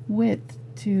width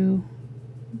to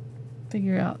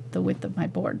figure out the width of my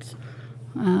boards.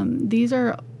 These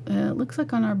are, it looks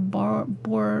like on our board,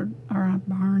 or our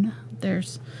barn,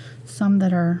 there's some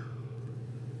that are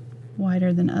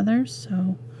wider than others,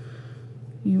 so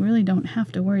you really don't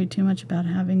have to worry too much about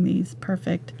having these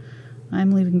perfect.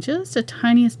 I'm leaving just a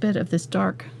tiniest bit of this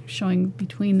dark showing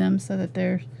between them so that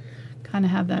they're kind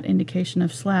of have that indication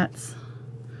of slats.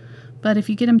 But if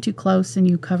you get them too close and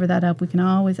you cover that up, we can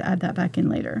always add that back in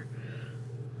later.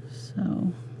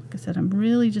 So, like I said, I'm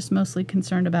really just mostly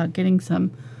concerned about getting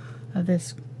some of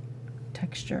this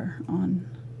texture on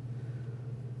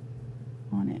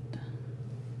it.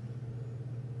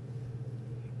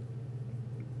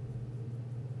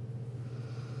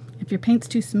 If your paint's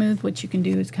too smooth, what you can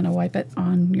do is kind of wipe it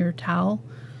on your towel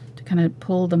to kind of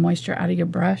pull the moisture out of your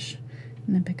brush,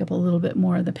 and then pick up a little bit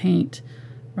more of the paint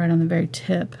right on the very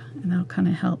tip, and that'll kind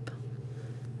of help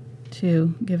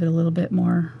to give it a little bit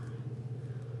more.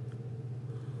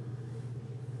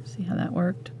 See how that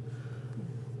worked?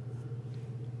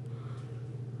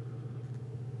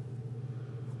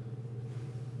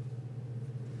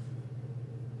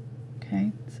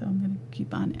 Okay, so I'm going to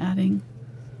keep on adding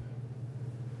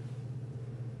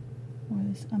more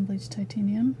of this unbleached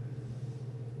titanium.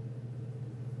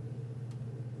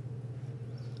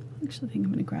 I actually think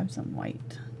I'm going to grab some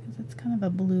white because it's kind of a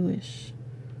bluish,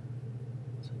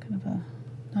 so kind of a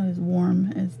not as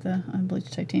warm as the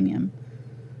unbleached titanium.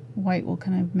 White will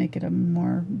kind of make it a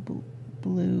more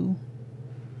blue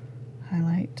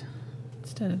highlight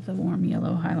instead of the warm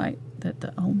yellow highlight that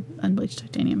the unbleached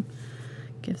titanium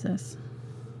gives us.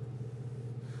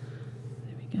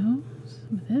 There we go,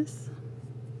 some of this.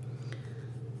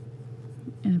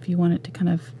 And if you want it to kind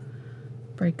of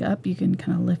break up, you can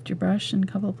kind of lift your brush in a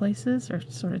couple of places or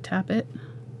sort of tap it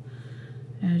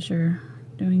as you're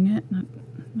doing it.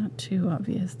 Not too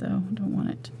obvious though. I don't want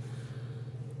it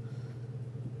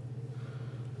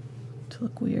to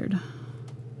look weird.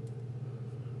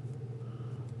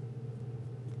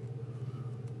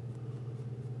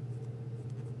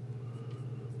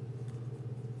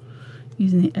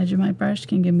 Using the edge of my brush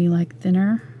can give me like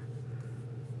thinner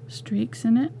streaks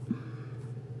in it.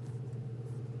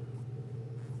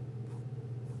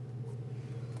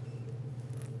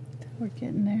 We're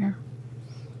getting there,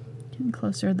 getting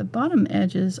closer. The bottom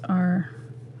edges are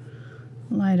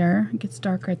lighter. It gets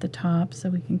darker at the top, so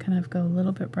we can kind of go a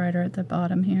little bit brighter at the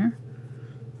bottom here.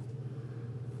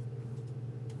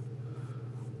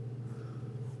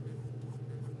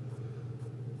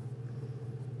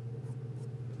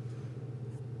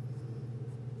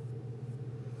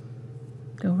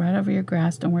 Go right over your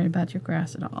grass. Don't worry about your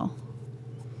grass at all.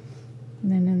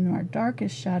 And then in our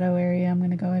darkest shadow area, I'm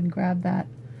going to go ahead and grab that.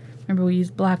 Remember, we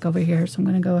used black over here, so I'm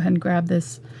going to go ahead and grab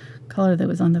this color that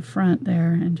was on the front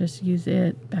there and just use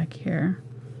it back here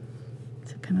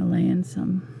to kind of lay in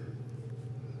some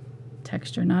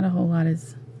texture. Not a whole lot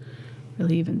is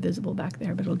really even visible back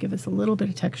there, but it'll give us a little bit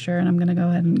of texture. And I'm going to go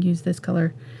ahead and use this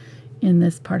color in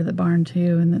this part of the barn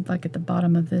too. And then, like at the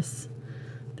bottom of this,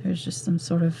 there's just some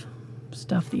sort of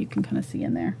stuff that you can kind of see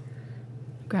in there.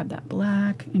 Grab that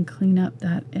black and clean up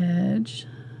that edge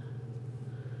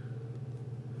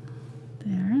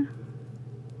there.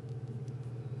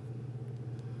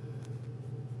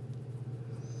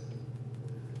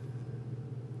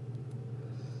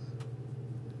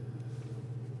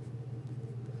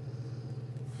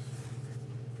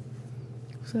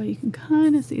 So you can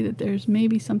kind of see that there's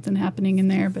maybe something happening in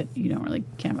there, but you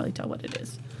can't really tell what it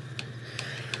is.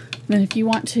 Then if you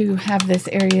want to have this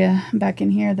area back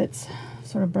in here that's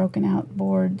sort of broken out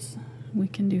boards, we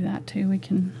can do that too. We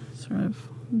can sort of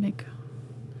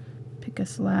pick a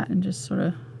slat and just sort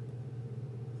of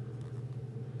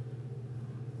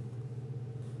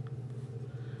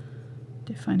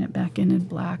define it back in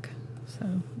black,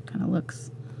 so it kind of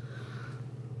looks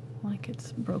like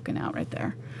it's broken out right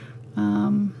there.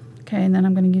 Okay, and then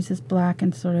I'm going to use this black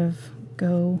and sort of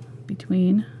go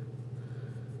between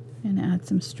and add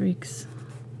some streaks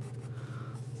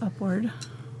upward.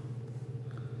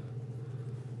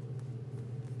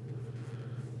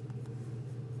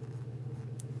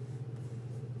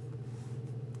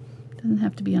 Doesn't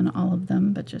have to be on all of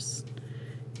them, but just,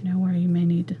 you know, where you may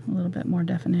need a little bit more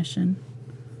definition.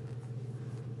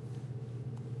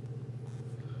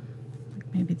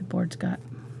 Like maybe the board's got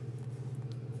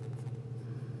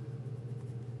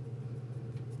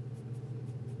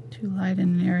too light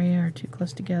in an area or too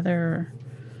close together or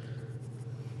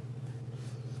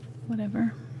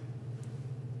whatever.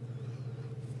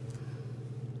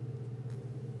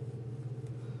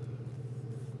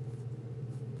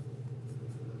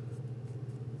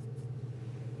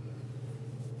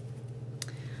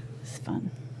 It's fun.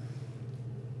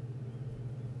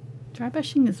 Dry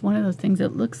brushing is one of those things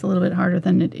that looks a little bit harder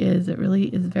than it is. It really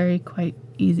is quite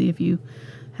easy if you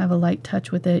have a light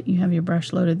touch with it, you have your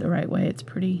brush loaded the right way, it's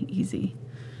pretty easy.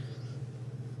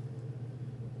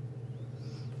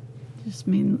 Just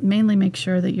mainly make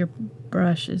sure that your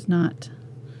brush is not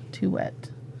too wet.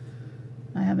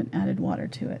 I haven't added water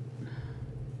to it.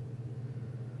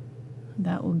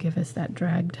 That will give us that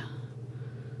dragged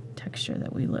texture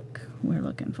that we're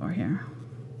looking for here.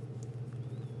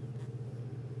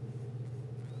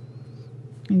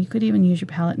 And you could even use your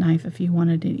palette knife if you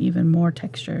wanted it even more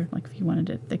texture, like if you wanted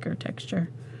a thicker texture,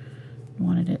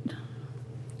 wanted it.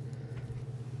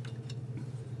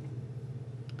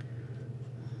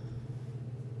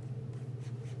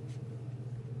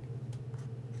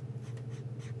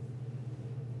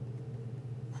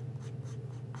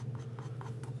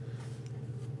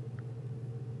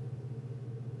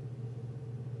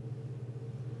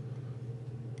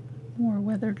 More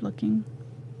weathered looking.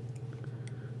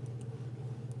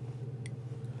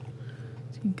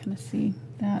 You can kind of see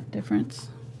that difference.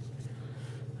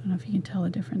 I don't know if you can tell the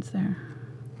difference there.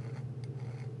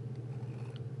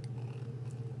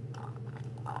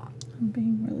 I'm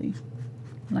being really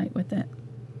light with it.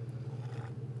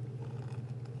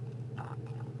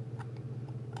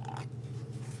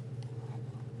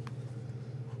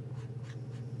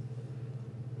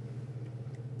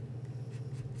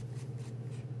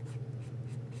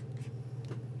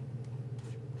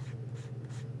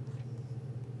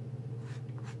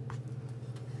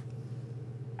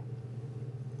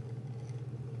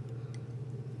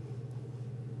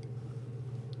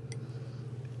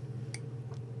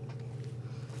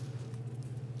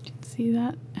 See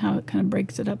that? How it kind of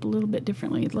breaks it up a little bit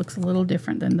differently. It looks a little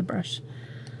different than the brush.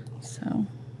 So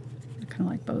I kind of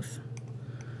like both.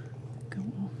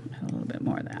 We'll add a little bit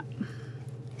more of that.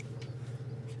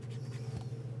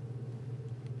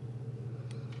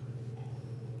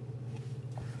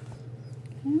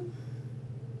 Okay.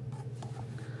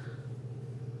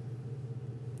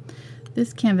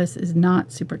 This canvas is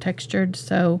not super textured,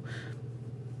 so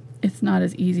it's not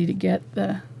as easy to get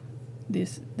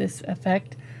this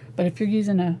effect. But if you're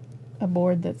using a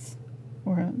board that's,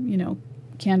 or a, you know,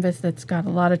 canvas that's got a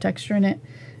lot of texture in it,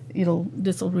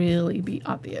 this will really be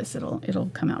obvious. It'll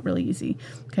come out really easy.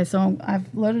 Okay, so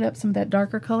I've loaded up some of that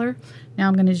darker color. Now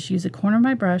I'm going to just use a corner of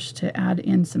my brush to add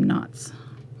in some knots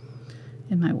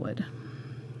in my wood.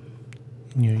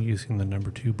 You're using the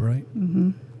number 2 bright?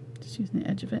 Mm-hmm. Just using the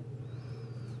edge of it.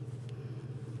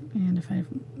 And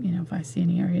if I see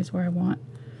any areas where I want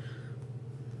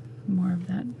more of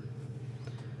that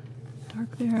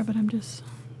dark there, but I'm just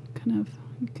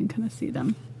you can kind of see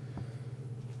them.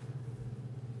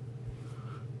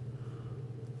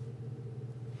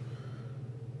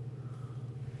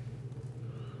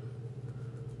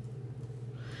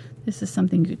 This is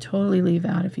something you could totally leave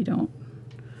out if you don't.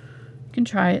 You can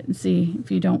try it and see. If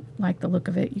you don't like the look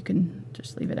of it, you can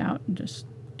just leave it out and just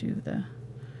do the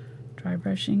dry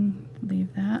brushing.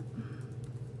 Leave that.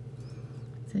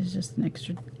 This is just an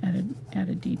extra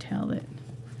added detail that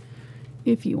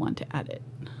if you want to add it,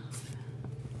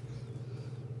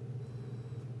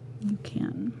 you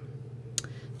can.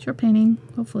 It's your painting.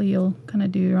 Hopefully you'll kind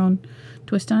of do your own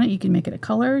twist on it. You can make it a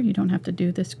color. You don't have to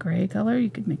do this gray color. You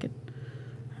could make it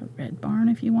a red barn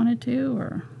if you wanted to,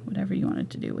 or whatever you wanted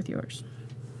to do with yours.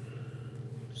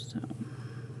 So.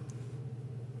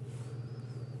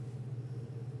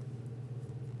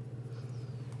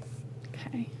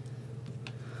 Okay.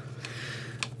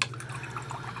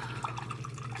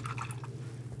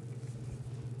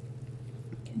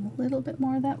 A little bit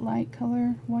more of that light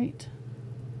color, white.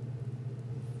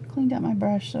 Cleaned out my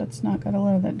brush so it's not got a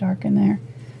little bit dark in there.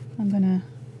 I'm going to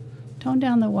tone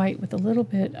down the white with a little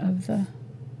bit of the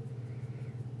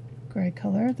gray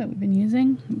color that we've been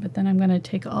using, but then I'm going to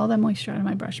take all that moisture out of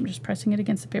my brush. I'm just pressing it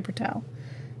against the paper towel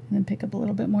and then pick up a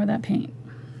little bit more of that paint.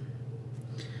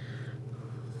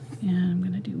 And I'm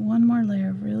going to do one more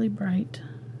layer of really bright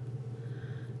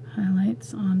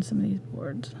highlights on some of these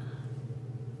boards.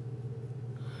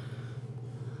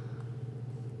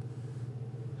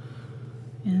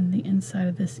 And the inside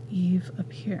of this eave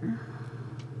up here.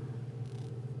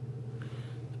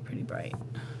 It's pretty bright.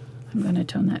 I'm going to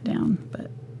tone that down,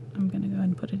 but I'm going to go ahead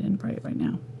and put it in bright right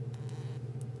now.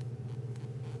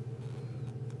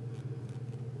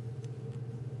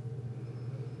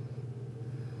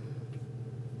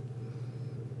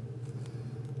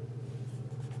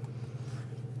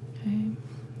 Okay,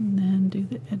 and then do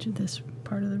the edge of this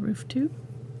part of the roof too.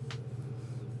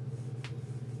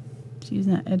 Just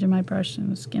using that edge of my brush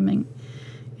and skimming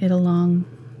it along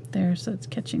there so it's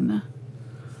catching the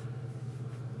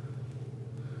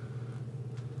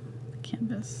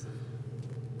canvas.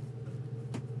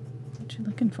 What you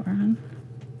looking for, hon?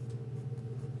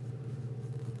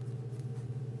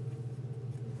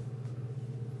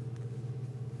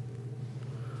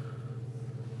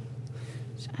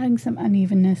 Just adding some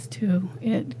unevenness to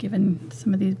it, giving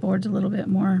some of these boards a little bit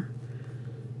more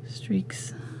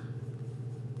streaks.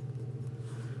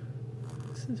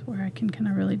 This is where I can kind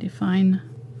of really define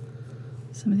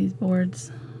some of these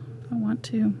boards if I want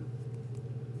to.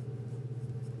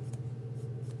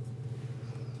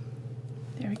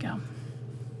 There we go.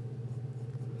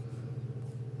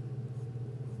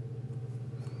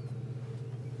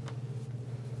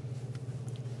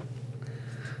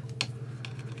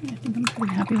 I think I'm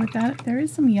pretty happy with that. There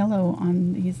is some yellow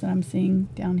on these that I'm seeing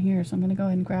down here, so I'm going to go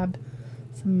ahead and grab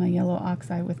some of my yellow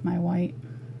oxide with my white.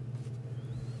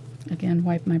 Again,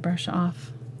 wipe my brush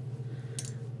off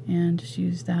and just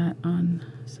use that on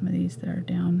some of these that are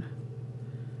down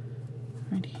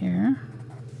right here.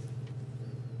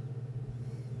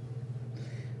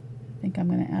 I think I'm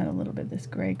going to add a little bit of this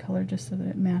gray color just so that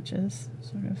it matches,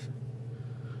 sort of.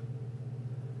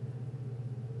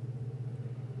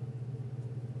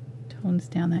 Tones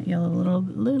down that yellow a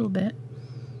little bit,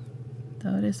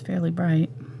 though it is fairly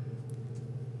bright.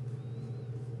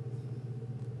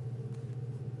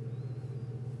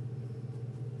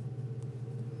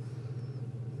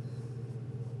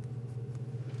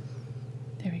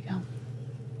 There we go.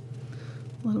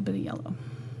 A little bit of yellow.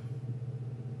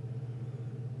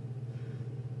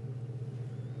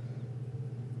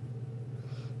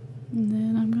 And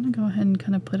then I'm going to go ahead and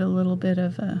kind of put a little bit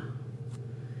of a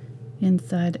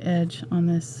inside edge on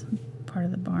this part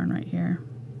of the barn right here.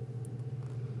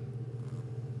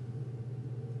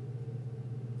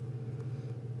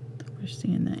 We're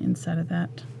seeing the inside of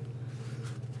that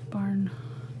barn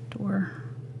door.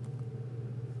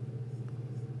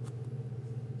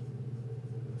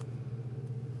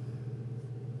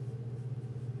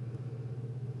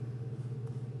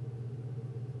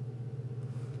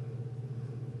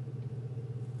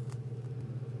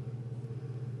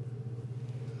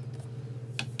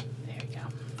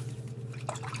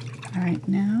 Alright,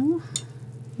 now,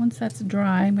 once that's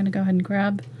dry, I'm going to go ahead and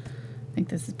grab, I think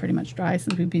this is pretty much dry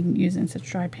since we've been using such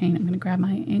dry paint. I'm going to grab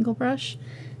my angle brush.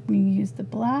 I'm going to use the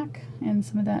black and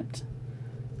some of that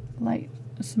light,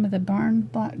 some of the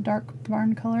dark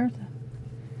barn color,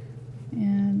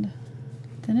 and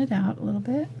thin it out a little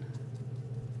bit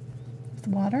with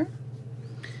water.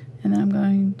 And then I'm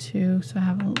going to, so I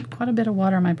have quite a bit of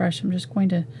water on my brush, I'm just going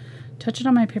to touch it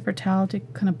on my paper towel to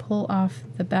kind of pull off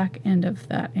the back end of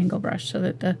that angle brush so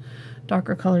that the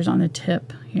darker color's on the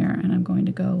tip here, and I'm going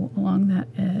to go along that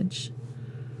edge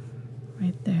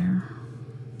right there.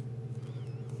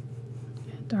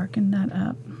 Darken that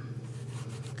up,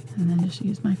 and then just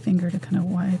use my finger to kind of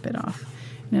wipe it off.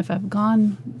 And if I've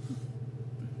gone,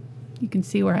 you can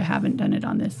see where I haven't done it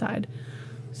on this side.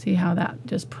 See how that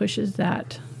just pushes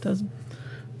those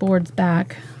boards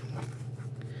back.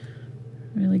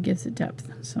 Really gives it depth.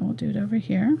 So we'll do it over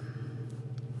here.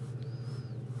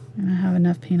 And I have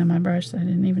enough paint on my brush that I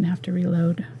didn't even have to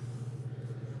reload.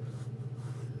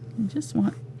 I just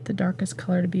want the darkest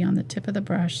color to be on the tip of the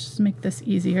brush. Just make this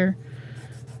easier.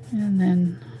 And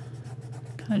then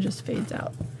kind of just fades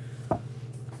out.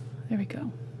 There we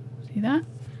go. See that?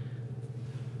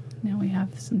 Now we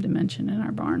have some dimension in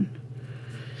our barn.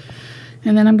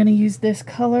 And then I'm going to use this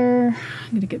color. I'm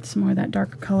going to get some more of that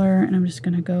darker color, and I'm just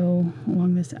going to go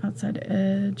along this outside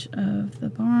edge of the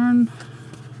barn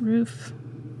roof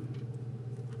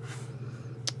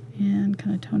and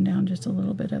kind of tone down just a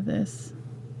little bit of this.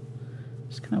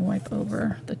 Just kind of wipe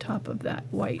over the top of that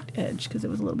white edge because it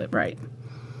was a little bit bright.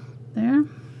 There.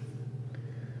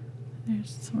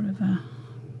 There's sort of a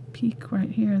peak right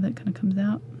here that kind of comes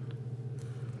out.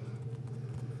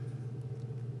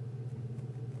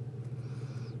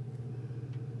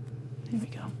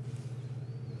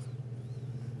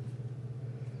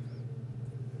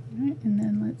 And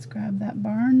then let's grab that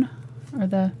barn, or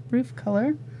the roof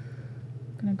color.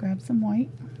 I'm gonna grab some white.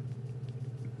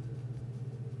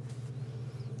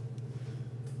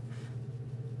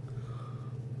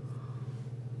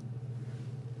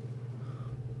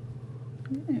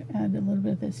 I'm gonna add a little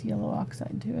bit of this yellow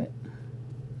oxide to it.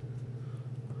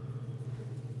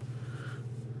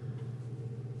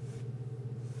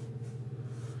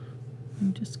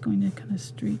 I'm just going to kind of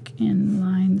streak in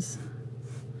lines,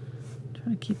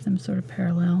 try to keep them sort of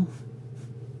parallel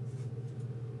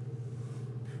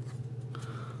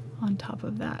on top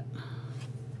of that.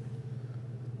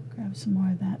 Grab some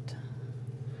more of that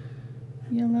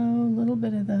yellow, a little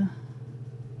bit of the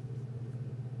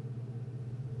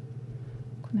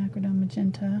Quinacridone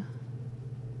Magenta,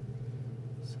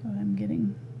 so I'm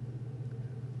getting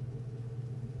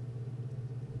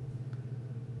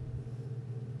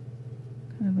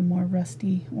kind of a more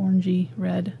rusty, orangey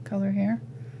red color here.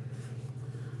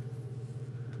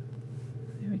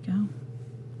 There we go.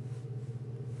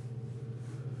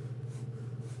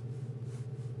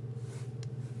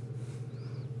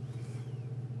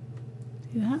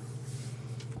 See that?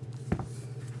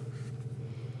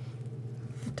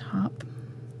 The top.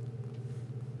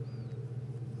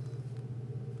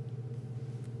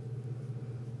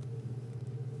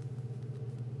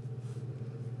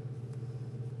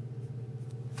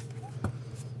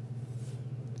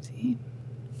 See?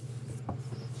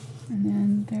 And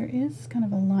then there is kind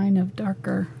of a line of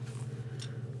darker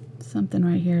something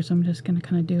right here, so I'm just going to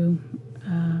kind of do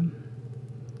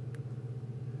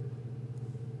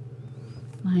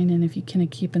line, and if you kind of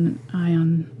keep an eye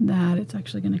on that, it's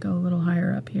actually going to go a little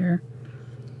higher up here.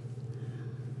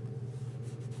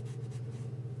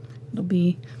 It'll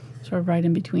be sort of right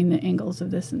in between the angles of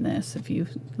this and this. If you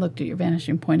looked at your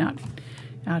vanishing point out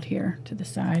here to the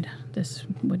side, this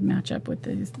would match up with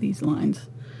these lines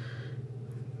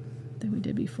that we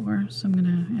did before. So I'm going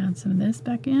to add some of this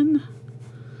back in,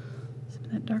 some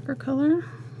of that darker color.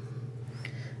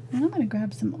 And I'm going to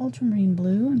grab some Ultramarine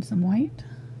Blue and some white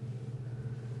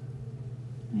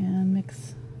and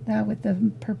mix that with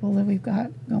the purple that we've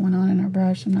got going on in our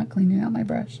brush. I'm not cleaning out my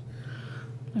brush.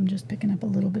 I'm just picking up a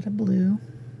little bit of blue.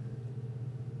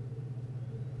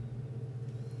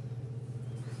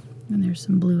 And there's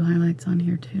some blue highlights on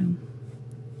here too.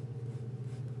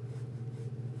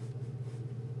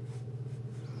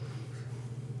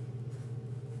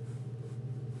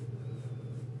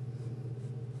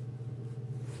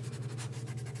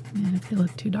 And if they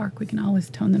look too dark, we can always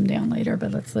tone them down later,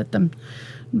 but let's let them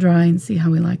dry and see how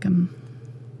we like them.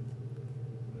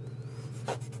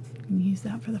 You can use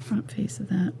that for the front face of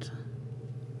that.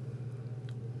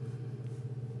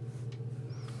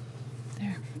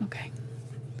 There, okay.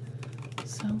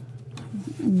 So,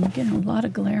 I'm getting a lot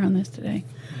of glare on this today.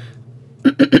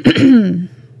 All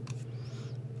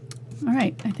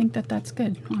right, I think that's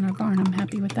good on our barn. I'm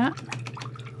happy with that.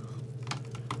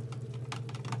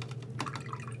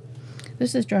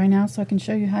 This is dry now, so I can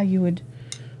show you how you would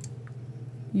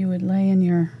lay in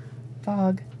your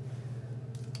fog.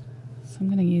 So I'm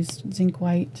going to use Zinc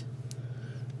White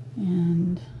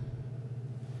and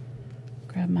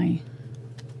grab my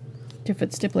Deerfoot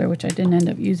Stippler, which I didn't end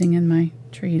up using in my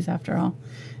trees after all.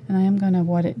 And I am going to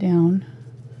wet it down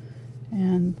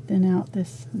and thin out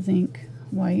this Zinc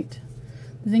White.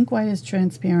 The Zinc White is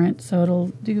transparent, so it'll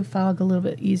do fog a little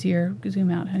bit easier.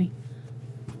 Zoom out, honey.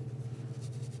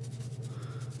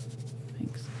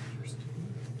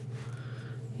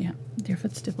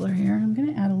 Deerfoot Stippler here. I'm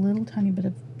going to add a little tiny bit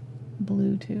of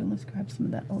blue too. Let's grab some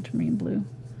of that Ultramarine Blue.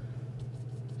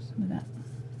 Some of that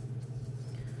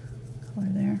color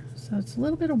there. So it's a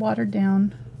little bit of watered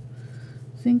down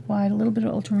Zinc White, a little bit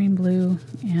of Ultramarine Blue,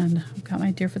 and I've got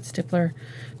my Deerfoot Stippler.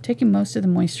 I'm taking most of the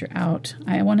moisture out.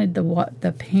 I wanted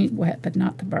the paint wet, but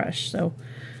not the brush, so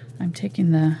I'm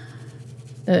taking the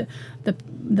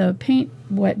paint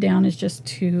wet down is just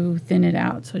to thin it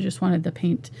out. So I just wanted the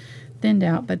paint thinned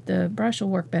out, but the brush will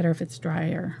work better if it's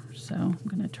drier. So I'm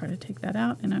going to try to take that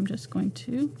out, and I'm just going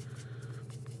to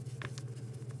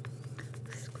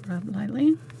scrub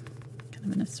lightly, kind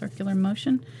of in a circular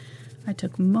motion. I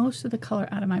took most of the color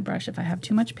out of my brush. If I have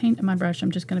too much paint in my brush, I'm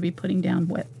just going to be putting down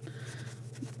wet,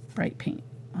 bright paint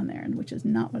on there, which is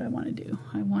not what I want to do.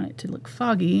 I want it to look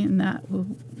foggy, and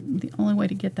the only way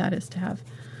to get that is to have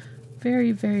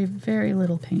very, very, very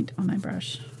little paint on my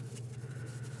brush.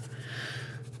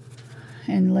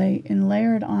 And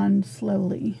layer it on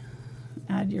slowly.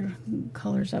 Add your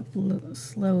colors up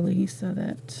slowly so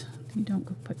that you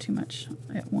don't put too much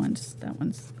at once. That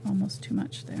one's almost too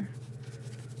much there.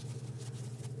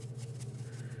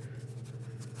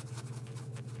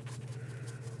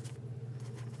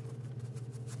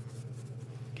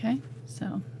 Okay,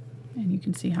 so, and you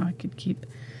can see how I could keep,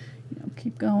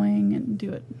 keep going and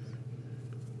do it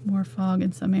more fog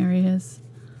in some areas.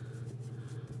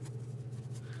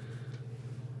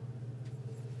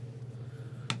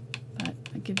 But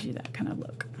it gives you that kind of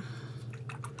look.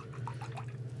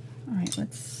 All right,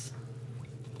 let's,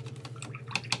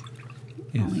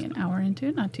 only an hour into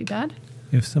it, not too bad.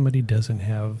 If somebody doesn't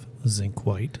have Zinc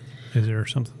White, is there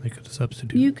something they could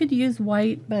substitute? You could use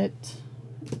white, but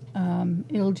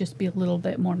it'll just be a little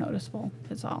bit more noticeable,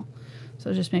 that's all.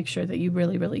 So just make sure that you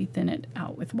really, really thin it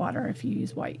out with water if you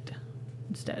use white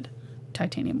instead,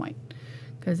 titanium white,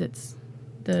 because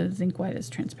the zinc white is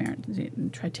transparent,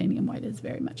 and titanium white is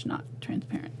very much not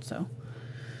transparent. So,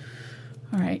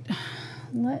 all right,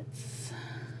 let's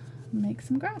make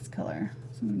some grass color.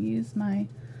 So I'm going to use my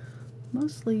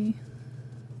mostly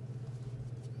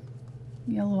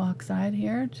yellow oxide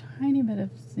here, tiny bit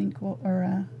of zinc or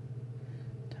a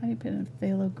tiny bit of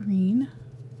phthalo green.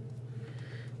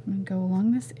 I'm going to go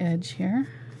along this edge here,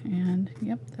 and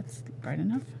yep, that's bright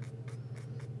enough.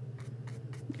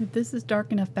 If this is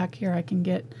dark enough back here, I can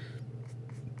get,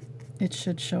 it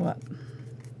should show up.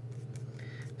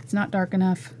 If it's not dark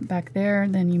enough back there,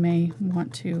 then you may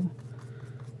want to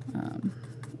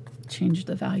change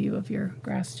the value of your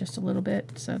grass just a little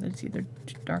bit so that it's either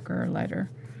darker or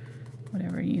lighter,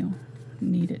 whatever you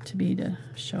need it to be to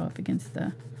show up against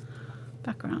the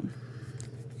background.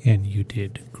 And you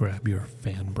did grab your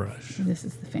fan brush. This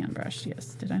is the fan brush,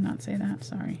 yes. Did I not say that?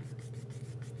 Sorry.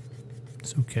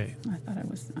 It's okay. I thought I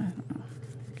was, I don't know.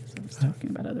 I guess I was talking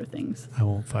about other things. I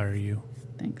won't fire you.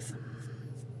 Thanks.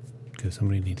 Because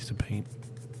somebody needs to paint.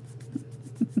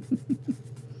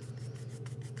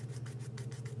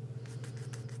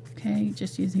 Okay,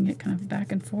 just using it kind of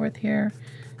back and forth here.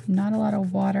 Not a lot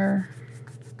of water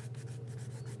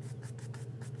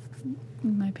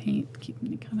in my paint,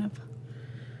 keeping it kind of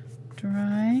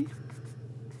dry.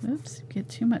 Oops, get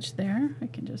too much there. I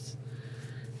can just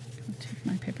take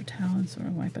my paper towel and sort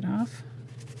of wipe it off.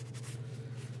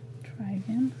 Try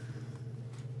again.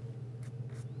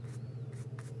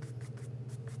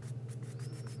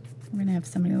 We're going to have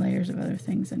so many layers of other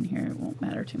things in here, it won't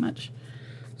matter too much.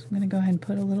 So I'm going to go ahead and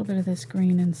put a little bit of this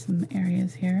green in some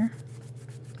areas here.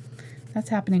 That's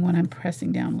happening when I'm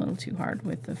pressing down a little too hard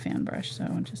with the fan brush, so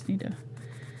I just need to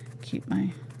keep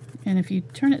my, and if you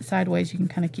turn it sideways, you can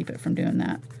kind of keep it from doing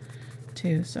that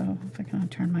too. So if I kind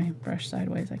of turn my brush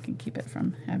sideways, I can keep it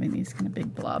from having these kind of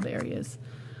big blob areas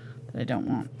that I don't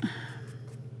want.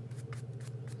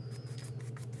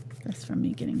 That's from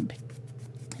me getting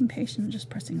impatient and just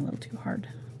pressing a little too hard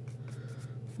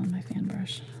on my fan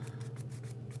brush.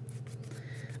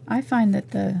 I find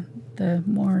that the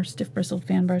more stiff bristled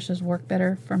fan brushes work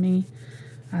better for me.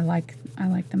 I like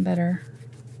them better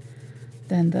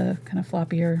than the kind of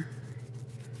floppier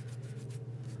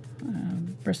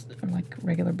or like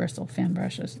regular bristle fan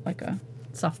brushes, like a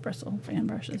soft bristle fan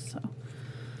brushes. So,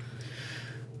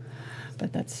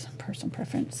 but that's personal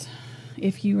preference.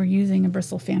 If you were using a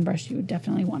bristle fan brush, you would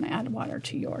definitely want to add water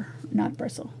to your, not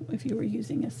bristle. If you were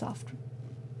using a soft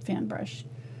fan brush,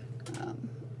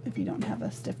 if you don't have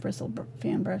a stiff bristle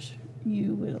fan brush,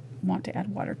 you will want to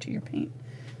add water to your paint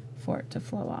for it to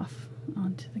flow off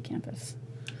onto the canvas.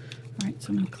 All right, so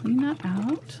I'm going to clean that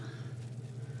out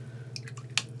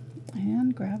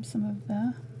and grab some of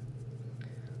the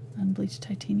unbleached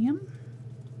titanium.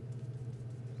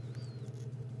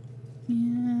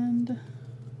 And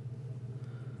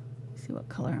see what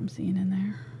color I'm seeing in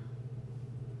there.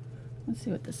 Let's see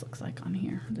what this looks like on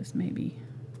here. This may be,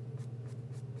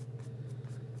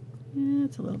 yeah,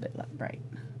 it's a little bit bright.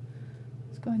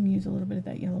 Let's go ahead and use a little bit of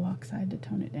that yellow oxide to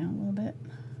tone it down a little bit.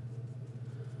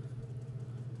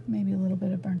 Maybe a little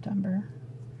bit of burnt umber,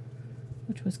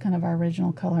 which was kind of our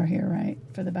original color here, right,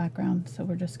 for the background. So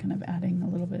we're just kind of adding a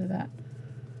little bit of that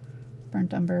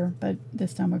burnt umber, but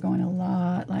this time we're going a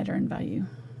lot lighter in value.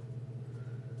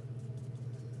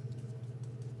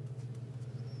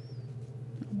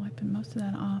 I'm wiping most of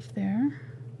that off there.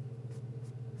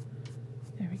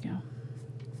 There we go.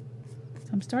 So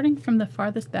I'm starting from the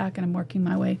farthest back and I'm working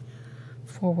my way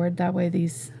forward. That way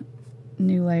these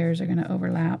new layers are going to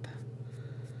overlap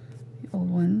the old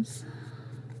ones.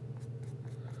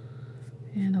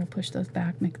 And I'll push those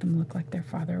back, make them look like they're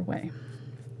farther away.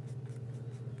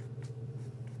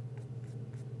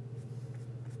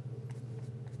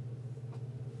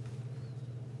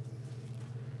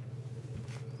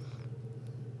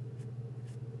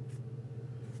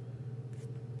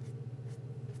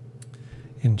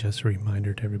 And just a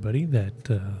reminder to everybody that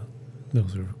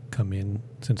those who have come in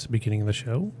since the beginning of the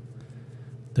show,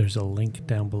 there's a link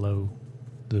down below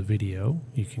the video.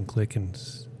 You can click and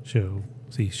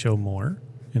See show more,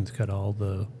 and it's got all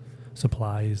the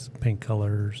supplies, paint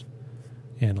colors,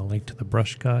 and a link to the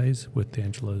brush guides with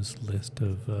Angela's list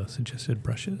of suggested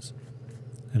brushes.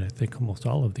 And I think almost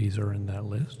all of these are in that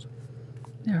list.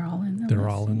 They're all in the list. They're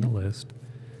all in the list.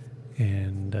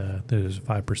 And there's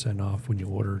 5% off when you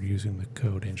order using the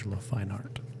code Angela Fine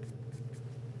Art.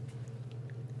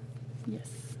 Yes.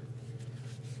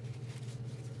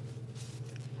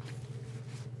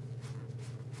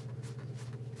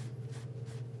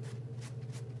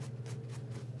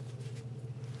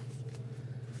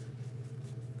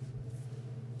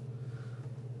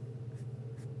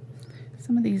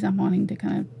 Some of these I'm wanting to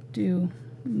kind of do,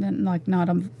 like not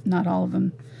all of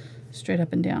them straight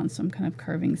up and down, so I'm kind of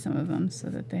curving some of them so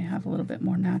that they have a little bit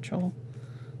more natural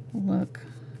look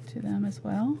to them as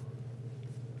well.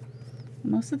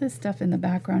 Most of this stuff in the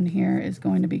background here is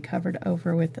going to be covered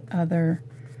over with other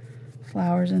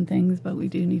flowers and things, but we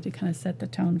do need to kind of set the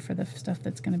tone for the stuff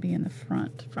that's going to be in the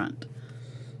front.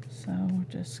 So we're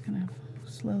just kind of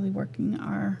slowly working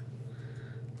our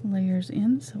layers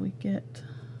in so we get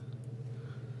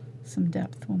some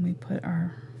depth when we put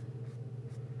our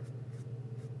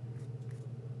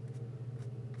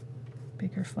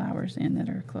bigger flowers in that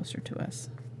are closer to us.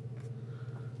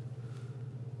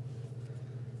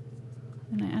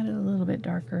 And I added a little bit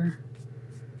darker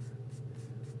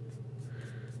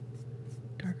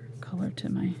color to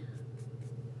my,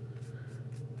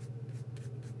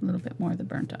 a little bit more of the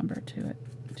burnt umber to it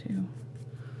to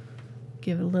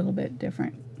give a little bit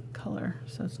different color,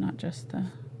 so it's not just the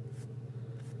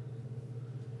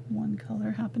one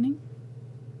color happening.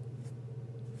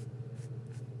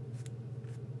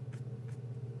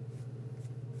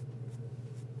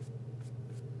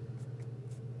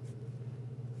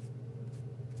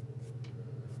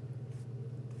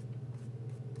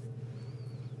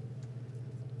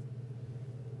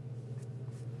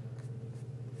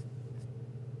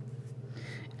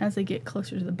 As I get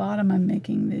closer to the bottom, I'm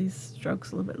making these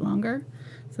strokes a little bit longer.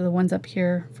 So the ones up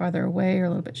here farther away are a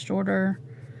little bit shorter,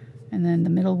 and then the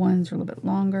middle ones are a little bit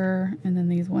longer, and then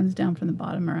these ones down from the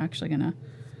bottom are actually going to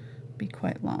be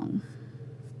quite long.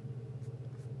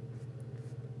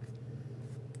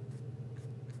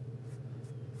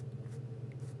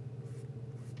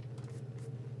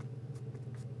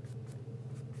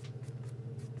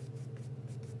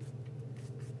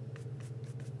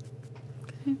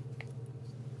 Okay.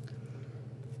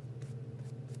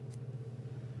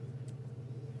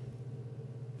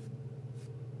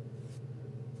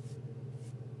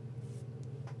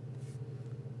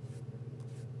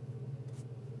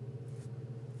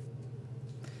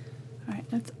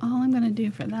 That's all I'm going to do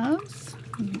for those.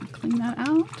 I'm going to clean that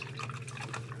out.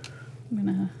 I'm going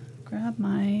to grab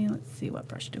my, let's see, what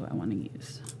brush do I want to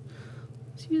use?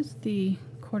 Let's use the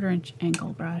 1/4 inch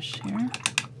angle brush here. I'm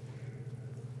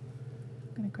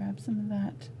going to grab some of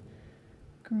that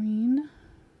green,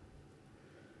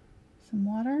 some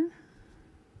water,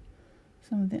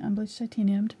 some of the Unbleached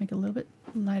Titanium to make it a little bit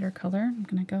lighter color. I'm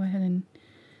going to go ahead and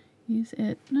use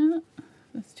it. No,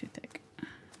 that's too thick.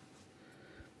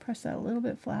 Press that a little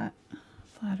bit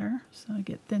flatter, so I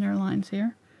get thinner lines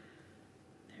here.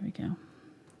 There we go.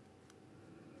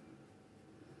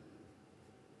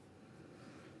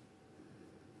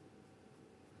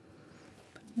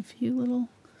 Put a few little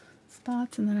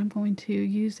spots, and then I'm going to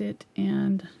use it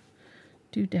and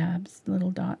do dabs,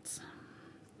 little dots.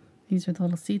 These are the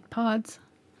little seed pods.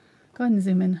 Go ahead and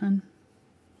zoom in, hun.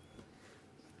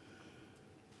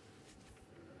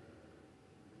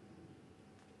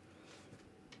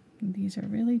 These are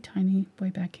really tiny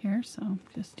way back here, so I'm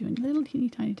just doing little teeny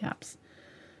tiny taps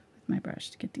with my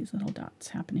brush to get these little dots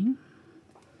happening.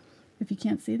 If you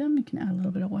can't see them, you can add a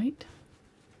little bit of white.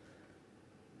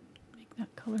 Make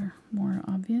that color more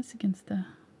obvious against the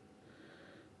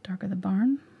dark of the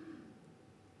barn.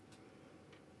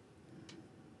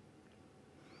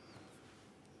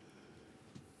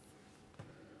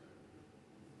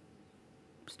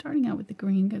 Starting out with the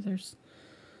green because there's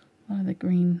a lot of the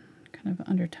green kind of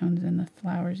undertones in the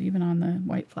flowers. Even on the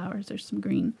white flowers there's some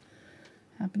green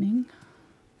happening.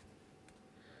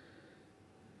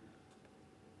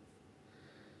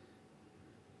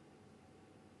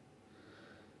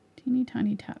 Teeny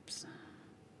tiny taps.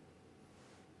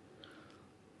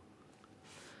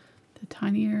 The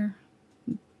tinier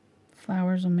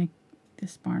flowers will make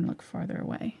this barn look farther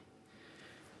away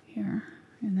here.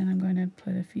 And then I'm going to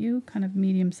put a few kind of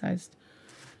medium-sized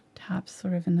taps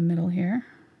sort of in the middle here.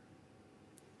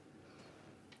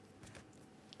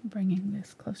 Bringing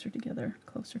this closer together,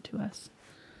 closer to us.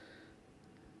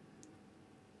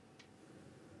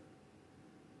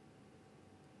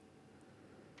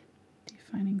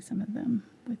 Finding some of them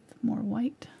with more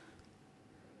white.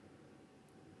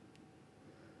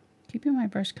 Keeping my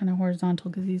brush kind of horizontal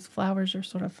because these flowers are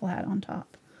sort of flat on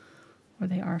top. Or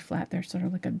they are flat, they're sort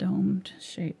of like a domed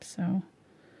shape. So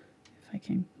if I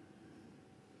can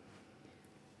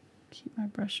keep my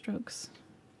brush strokes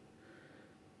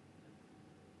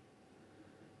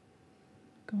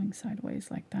going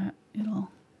sideways like that, it'll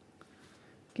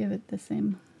give it the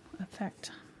same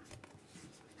effect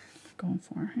I'm going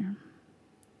for here.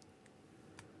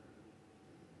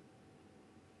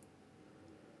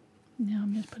 Now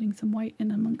I'm just putting some white in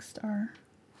amongst our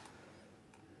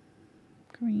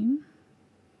green.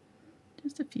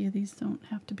 Just a few. These don't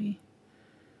have to be,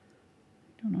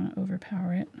 don't want to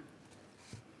overpower it.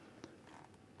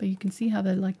 But you can see how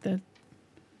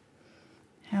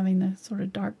having the sort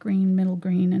of dark green, middle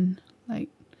green, and light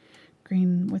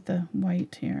green with the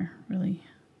white here really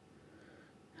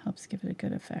helps give it a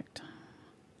good effect.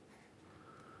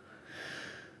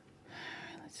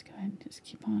 Let's go ahead and just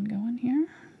keep on going here.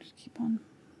 Just keep on,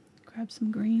 grab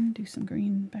some green, do some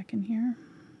green back in here.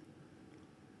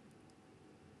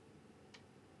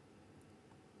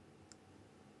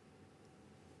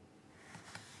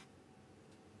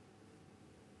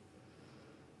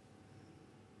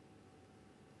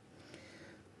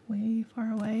 Way far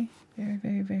away, very,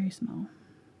 very, very small.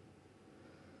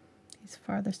 These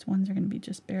farthest ones are going to be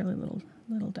just barely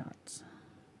little dots.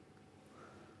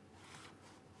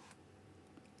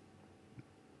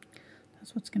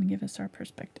 That's what's going to give us our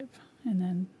perspective. And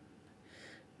then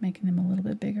making them a little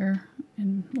bit bigger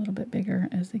and a little bit bigger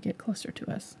as they get closer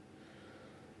to us.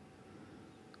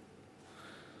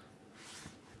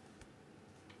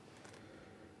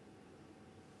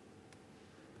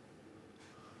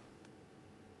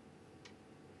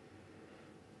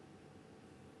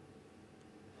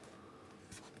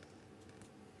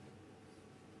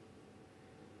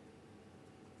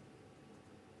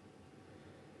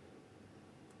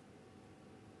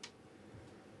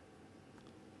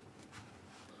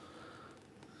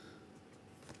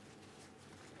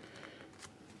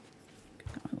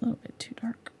 A little bit too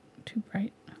dark, too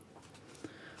bright.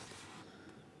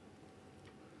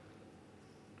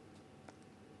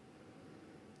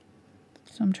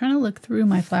 So I'm trying to look through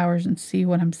my flowers and see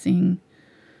what I'm seeing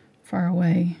far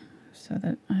away so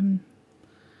that I'm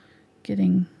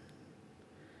getting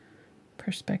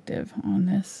perspective on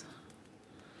this.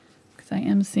 Because I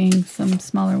am seeing some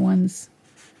smaller ones,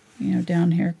 you know,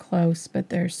 down here close, but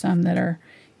there's some that are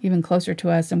even closer to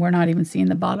us, and we're not even seeing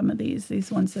the bottom of these.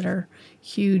 These ones that are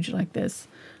huge like this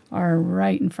are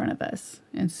right in front of us,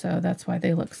 and so that's why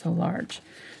they look so large.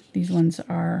 These ones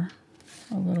are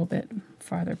a little bit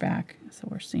farther back, so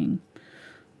we're seeing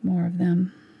more of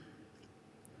them,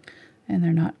 and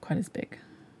they're not quite as big.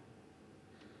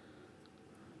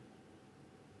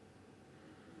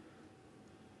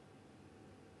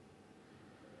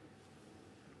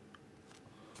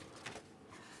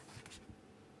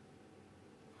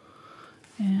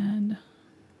 And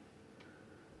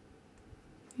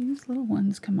these little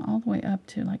ones come all the way up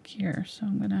to like here, so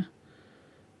I'm gonna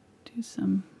do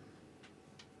some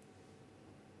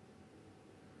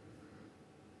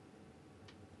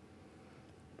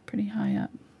pretty high up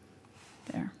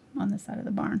there on the side of the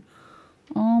barn,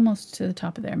 almost to the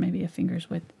top of there, maybe a finger's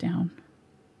width down.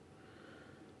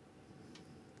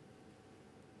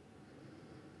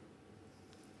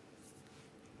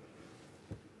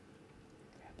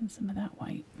 Grabbing some of that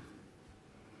white.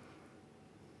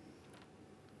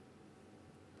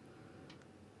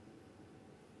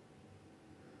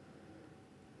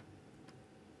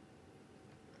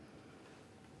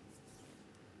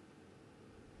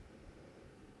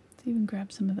 Let's even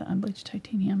grab some of the unbleached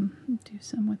titanium and do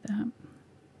some with that.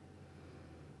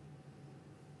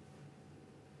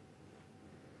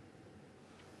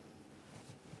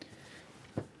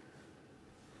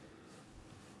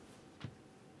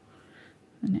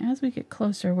 And as we get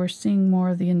closer, we're seeing more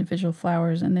of the individual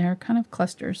flowers, and they're kind of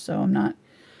clusters, so I'm not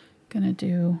going to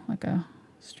do like a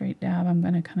straight dab. I'm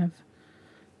going to kind of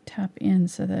tap in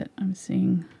so that I'm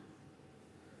seeing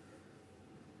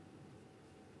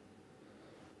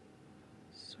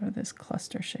sort of this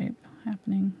cluster shape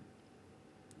happening.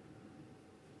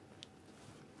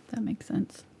 If that makes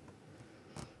sense.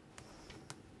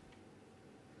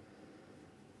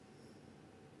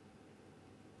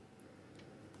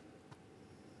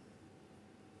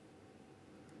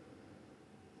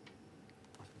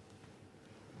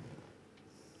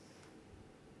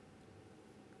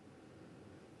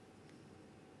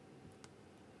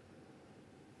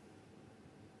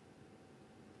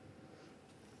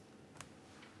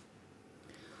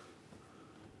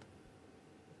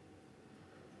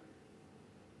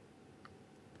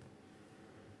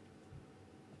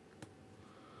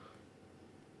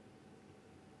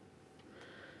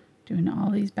 doing all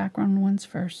these background ones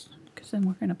first, because then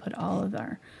we're going to put all of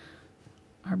our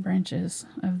branches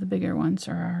of the bigger ones,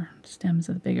 or our stems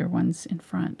of the bigger ones, in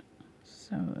front.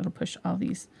 So it'll push all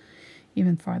these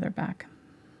even farther back.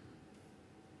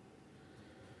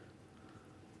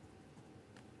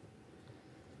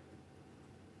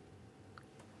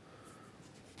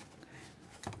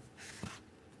 Go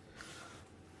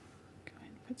ahead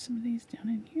and put some of these down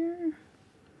in here.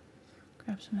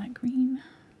 Grab some of that green.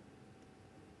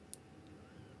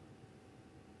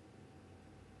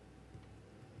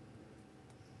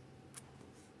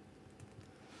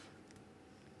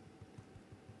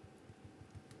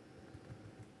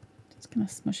 Gonna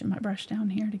smush in my brush down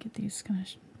here to get these kind of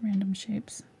random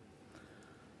shapes.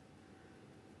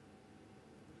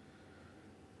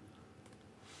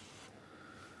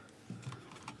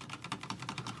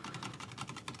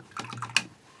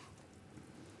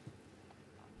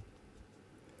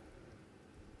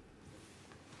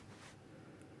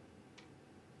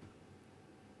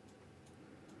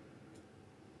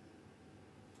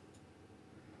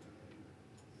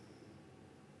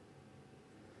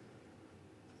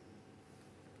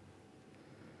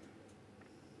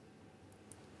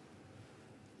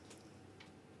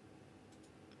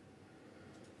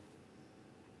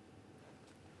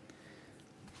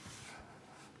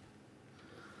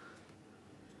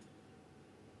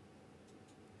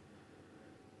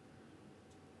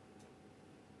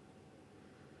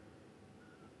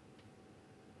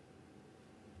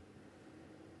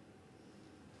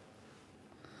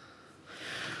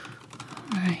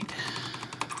 Alright,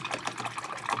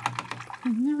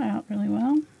 bring that out really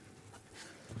well.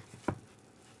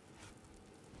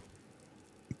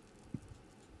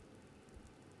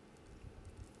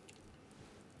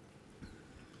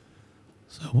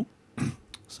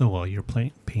 So while you're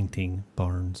painting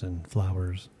barns and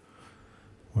flowers,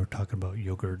 we're talking about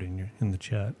yogurt in the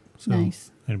chat. So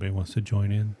nice. Anybody wants to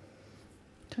join in?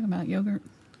 Talking about yogurt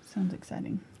sounds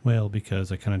exciting. Well,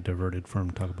 because I kind of diverted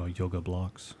from talking about yoga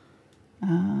blocks. Okay.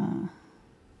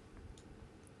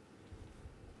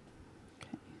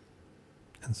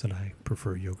 And said I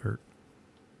prefer yogurt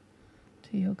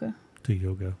To yoga. to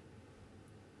yoga.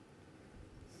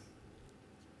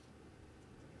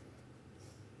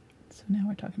 So now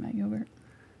we're talking about yogurt.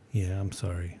 Yeah, I'm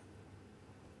sorry.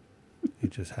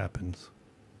 It just happens.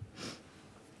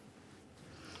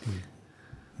 We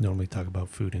normally talk about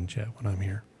food in chat when I'm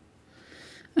here.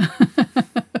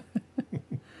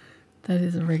 That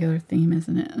is a regular theme,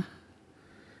 isn't it?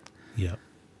 Yep.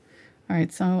 All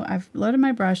right, so I've loaded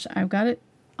my brush. I've got it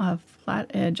a flat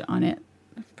edge on it.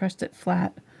 I've pressed it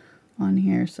flat on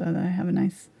here so that I have a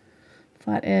nice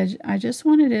flat edge. I just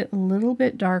wanted it a little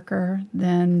bit darker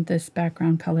than this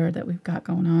background color that we've got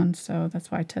going on, so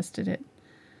that's why I tested it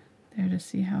there to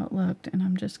see how it looked. And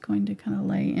I'm just going to kind of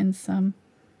lay in some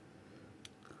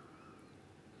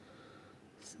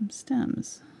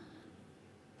stems.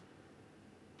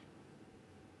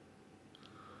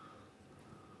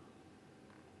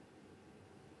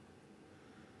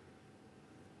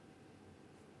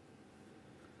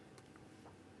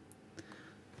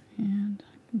 And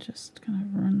I can just kind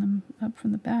of run them up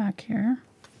from the back here,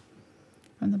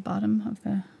 from the bottom of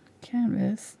the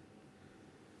canvas.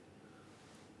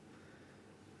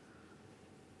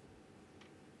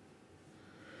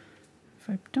 If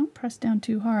I don't press down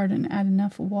too hard and add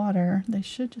enough water, they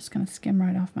should just kind of skim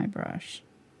right off my brush.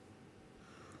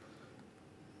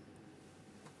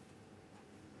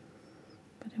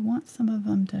 But I want some of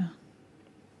them to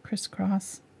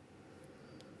crisscross.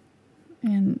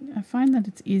 And I find that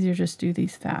it's easier just to do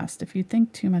these fast. If you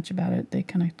think too much about it, they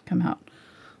kind of come out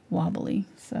wobbly.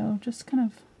 So just kind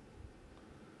of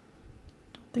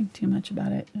don't think too much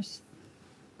about it. Just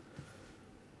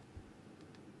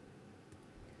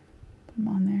put them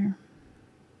on there.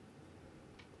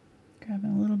 Grabbing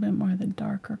a little bit more of the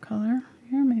darker color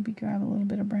here. Maybe grab a little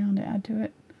bit of brown to add to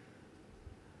it.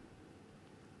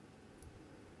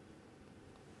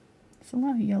 There's a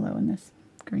lot of yellow in this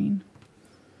green.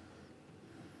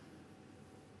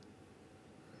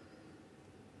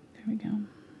 There we go.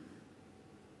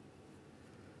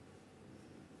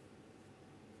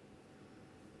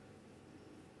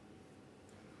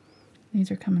 These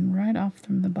are coming right off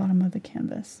from the bottom of the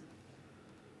canvas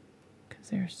because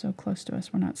they're so close to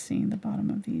us, we're not seeing the bottom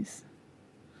of these.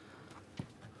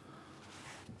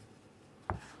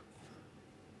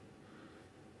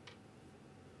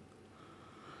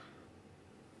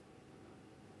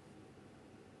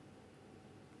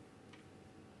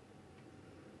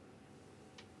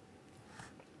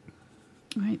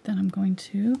 All right, then I'm going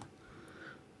to use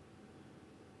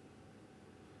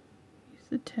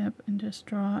the tip and just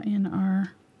draw in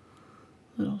our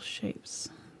little shapes.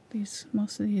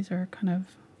 Most of these are kind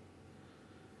of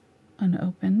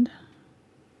unopened.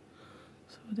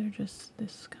 So they're just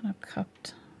this kind of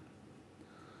cupped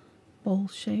bowl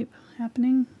shape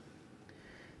happening.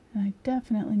 And I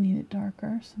definitely need it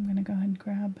darker, so I'm going to go ahead and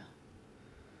grab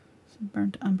some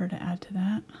burnt umber to add to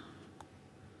that.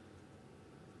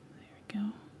 There we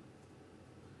go.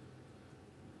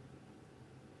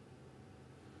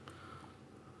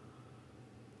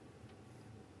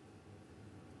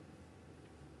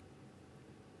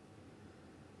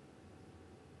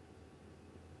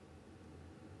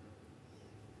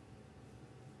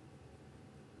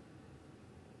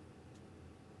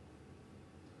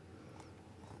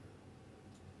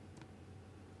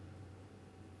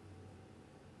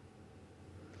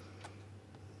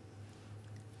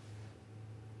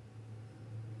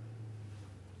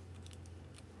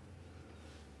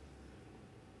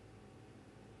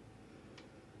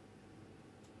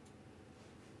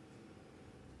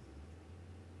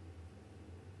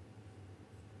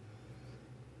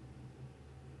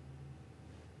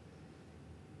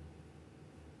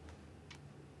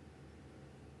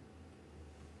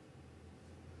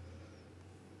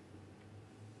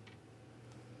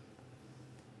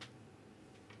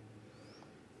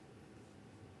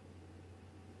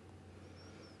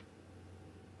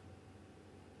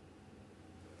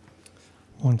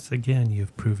 Once again,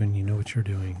 you've proven you know what you're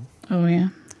doing. Oh yeah.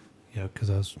 Yeah, because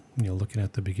I was, looking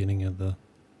at the beginning of the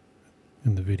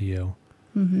video,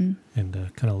 and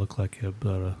kind of looked like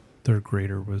about a third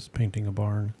grader was painting a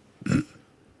barn.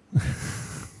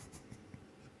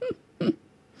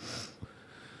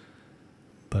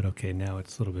 But okay, now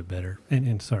it's a little bit better.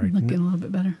 And sorry, Looking a little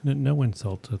bit better. No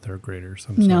insult to third graders.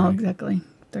 I'm sorry. No, exactly.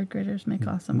 Third graders make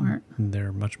awesome art.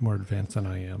 They're much more advanced than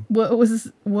I am. What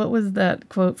was that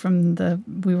quote from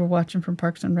we were watching from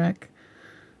Parks and Rec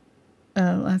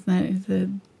last night? It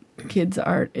said, "Kids'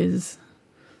 art is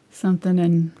something,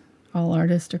 and all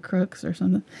artists are crooks," or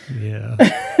something. Yeah,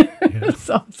 That's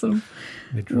awesome.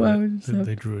 They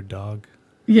drew a dog.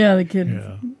 Yeah, the kids.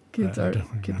 Yeah. Kids'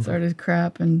 art is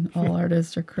crap, and all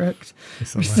artists are crooks.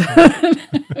 It's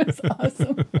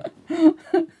awesome.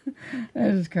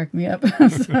 That just cracked me up. I'm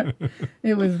sorry.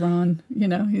 It was Ron.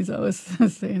 He's always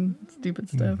saying stupid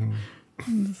stuff.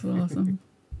 This is awesome.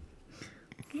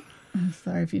 I'm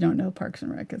sorry if you don't know Parks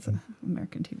and Rec. It's an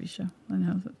American TV show. I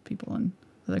know that people in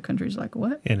other countries are like,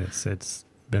 what? And it's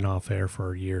been off air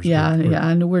for years. Yeah,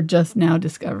 and we're just now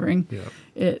discovering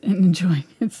it and enjoying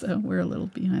it. So we're a little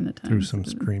behind the times. Through some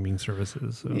streaming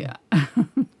services. So. Yeah.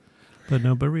 But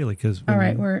really, because... All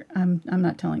right, I'm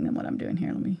not telling them what I'm doing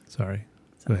here. Sorry.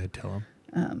 Go ahead, tell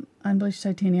them. Unbleached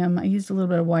Titanium. I used a little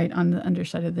bit of white on the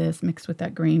underside of this mixed with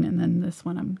that green. And then this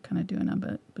one I'm kind of doing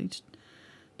Unbleached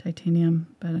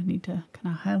Titanium. But I need to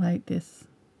kind of highlight this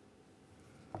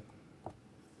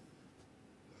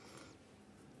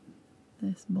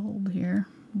bulb here,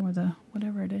 or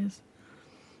whatever it is,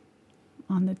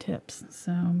 on the tips.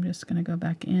 So I'm just going to go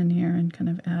back in here and kind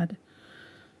of add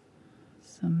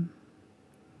some...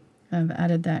 I've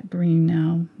added that green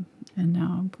now, and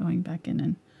now I'm going back in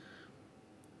and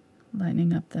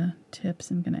lightening up the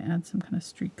tips. I'm going to add some kind of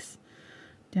streaks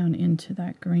down into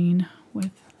that green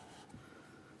with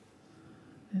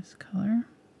this color.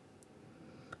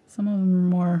 Some of them are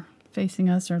more facing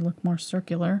us or look more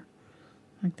circular,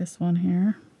 like this one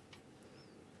here.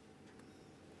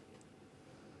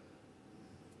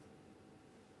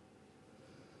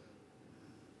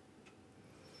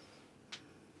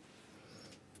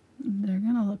 They're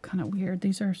going to look kind of weird.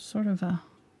 These are sort of a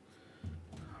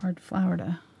hard flower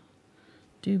to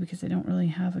do because they don't really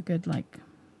have a good,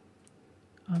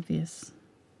 obvious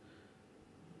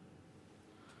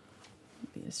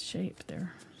shape.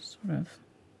 They're sort of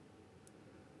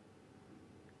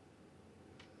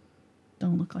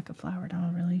don't look like a flower at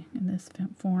all, really, in this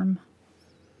form.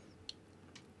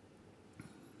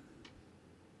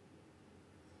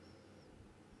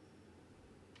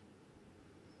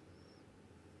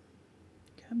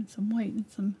 Having some white and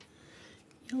some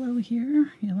yellow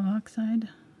here, yellow oxide.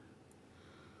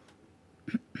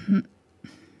 Kind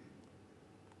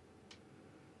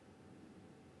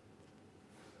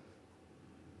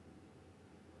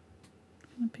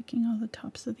of picking all the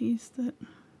tops of these that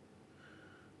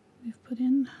we've put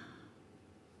in.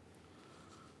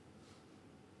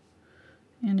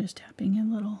 And just tapping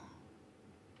in little.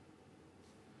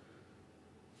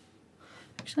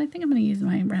 Actually, I think I'm going to use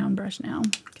my round brush now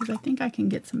because I think I can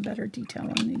get some better detail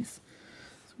on these.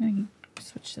 So I'm going to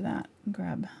switch to that and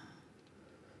grab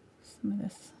some of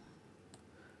this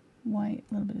white,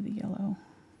 a little bit of the yellow.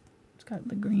 It's got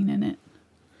the green in it.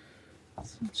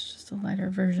 So it's just a lighter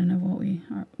version of what we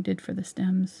did for the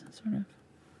stems, sort of.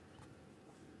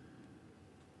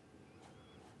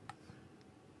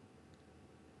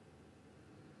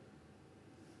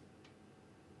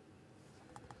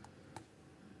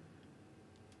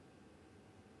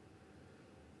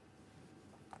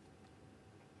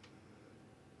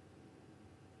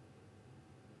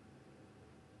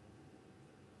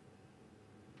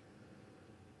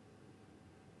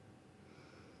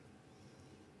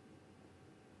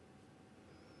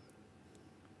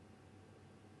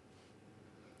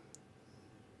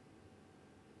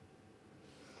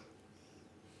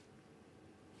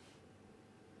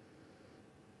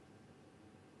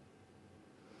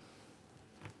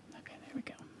 There we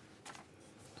go.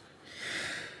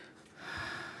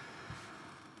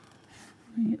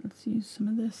 Right, let's use some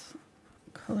of this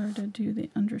color to do the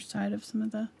underside of some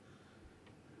of the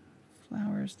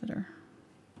flowers that are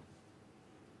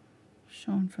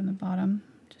shown from the bottom.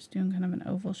 Just doing kind of an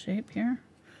oval shape here.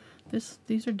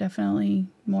 These are definitely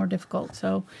more difficult.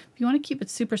 So if you want to keep it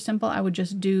super simple, I would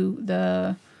just do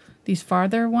these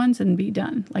farther ones and be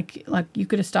done. Like you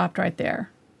could have stopped right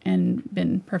there and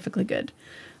been perfectly good.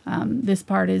 This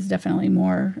part is definitely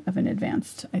more of an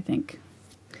advanced, I think.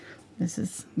 This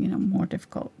is, more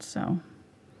difficult. So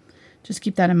just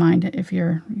keep that in mind if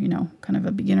you're, kind of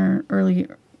a beginner, early,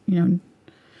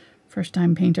 first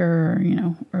time painter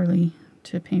or, early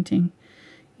to painting.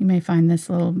 You may find this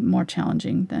a little more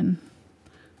challenging than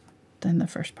the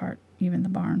first part, even the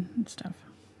barn and stuff.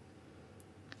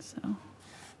 So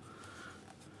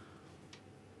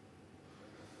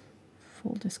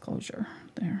full disclosure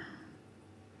there.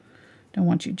 Don't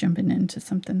want you jumping into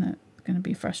something that's going to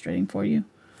be frustrating for you.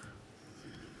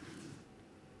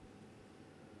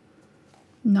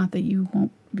 Not that you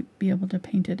won't be able to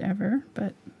paint it ever,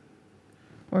 but,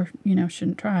 or,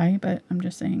 shouldn't try, but I'm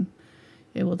just saying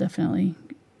it will definitely,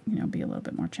 be a little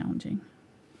bit more challenging.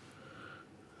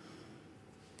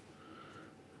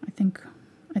 I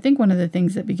think one of the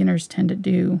things that beginners tend to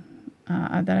do,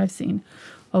 that I've seen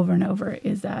over and over,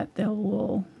 is that they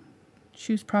will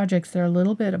choose projects that are a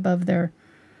little bit above their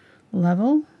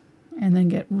level and then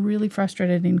get really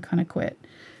frustrated and kind of quit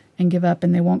and give up,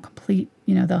 and they won't complete,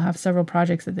 they'll have several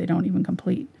projects that they don't even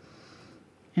complete,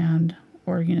 and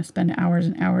or spend hours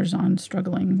and hours on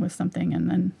struggling with something, and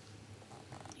then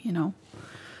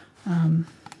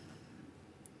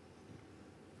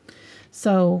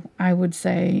so I would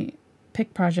say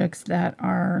pick projects that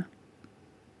are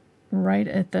right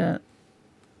at the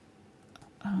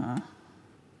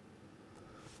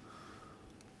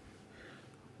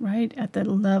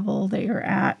level that you're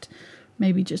at,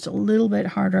 maybe just a little bit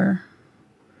harder.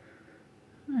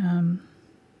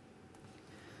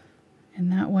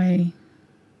 And that way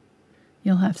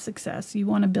you'll have success. You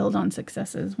want to build on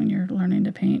successes when you're learning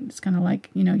to paint. It's kind of like,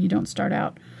 you don't start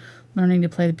out learning to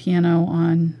play the piano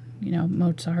on,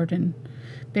 Mozart and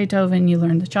Beethoven. You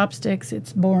learn the chopsticks.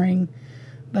 It's boring,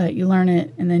 but you learn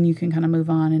it, and then you can kind of move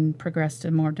on and progress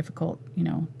to more difficult,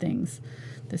 things.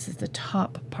 This is the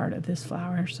top part of this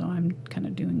flower, so I'm kind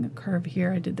of doing a curve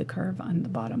here. I did the curve on the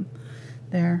bottom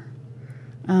there.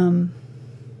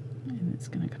 And it's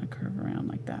going to kind of curve around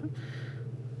like that.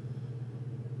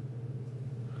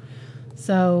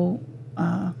 So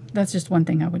that's just one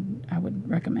thing I would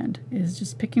recommend, is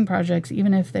just picking projects,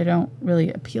 even if they don't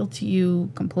really appeal to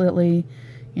you completely,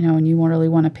 and you really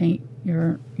want to paint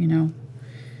your,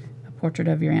 a portrait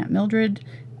of your Aunt Mildred.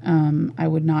 I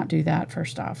would not do that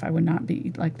first off. I would not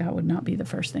be like, that would not be the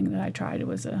first thing that I tried. It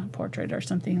was a portrait or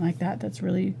something like that. That's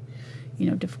really,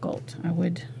 difficult. I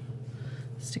would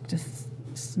stick to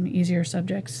some easier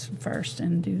subjects first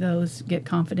and do those, get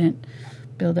confident,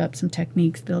 build up some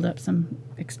techniques, build up some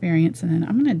experience, and then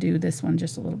I'm going to do this one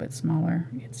just a little bit smaller.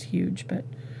 It's huge, but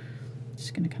I'm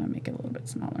just going to kind of make it a little bit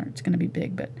smaller. It's going to be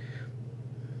big, but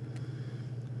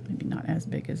maybe not as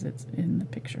big as it's in the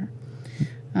picture.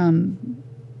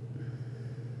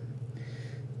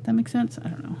 That makes sense? I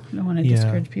don't know. I don't want to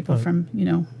discourage people from,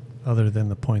 Other than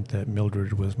the point that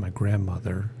Mildred was my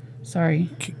grandmother.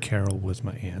 Sorry. Carol was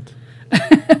my aunt.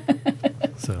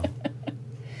 So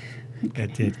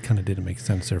Okay. it kind of didn't make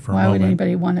sense there for a Why moment. would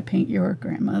anybody want to paint your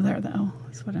grandmother, though?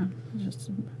 That's what I'm just...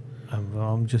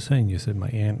 I'm just saying, you said my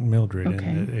Aunt Mildred, Okay.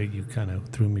 and you kind of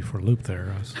threw me for a loop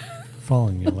there. I was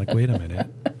following you, like, wait a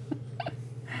minute.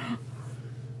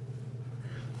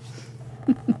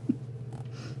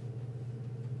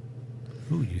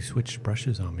 Ooh, you switched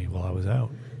brushes on me while I was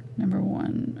out. Number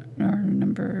one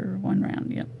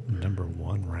round, yep. Number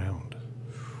one round.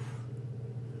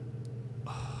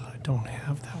 Oh, I don't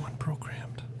have that one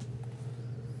programmed.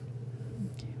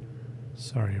 Okay.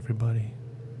 Sorry, everybody.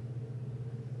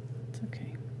 It's okay.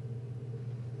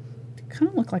 kind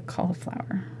of look like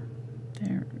cauliflower. They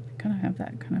kind of have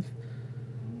that kind of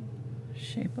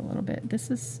shape a little bit. This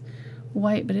is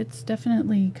white, but it's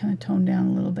definitely kind of toned down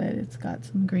a little bit. It's got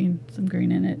some green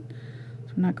in it.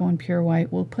 So I'm not going pure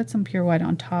white. We'll put some pure white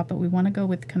on top, but we want to go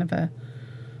with kind of a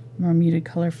more muted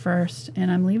color first. And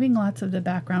I'm leaving lots of the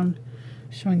background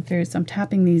showing through. So I'm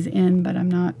tapping these in, but I'm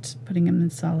not putting them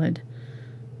in solid.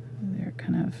 They're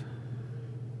kind of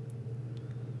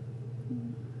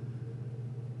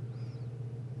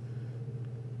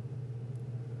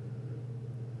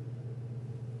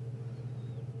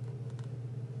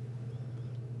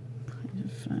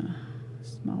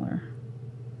smaller,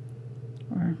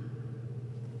 or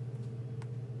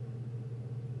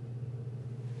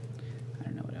I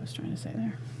don't know what I was trying to say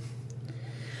there.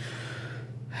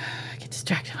 I get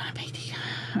distracted when I'm painting.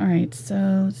 All right,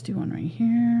 so let's do one right here.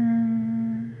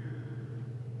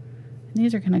 And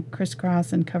these are going to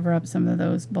crisscross and cover up some of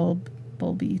those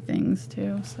bulby things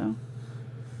too, so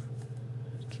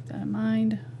keep that in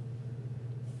mind.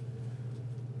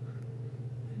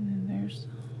 And then there's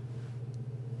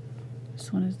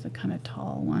this one is the kind of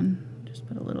tall one. Just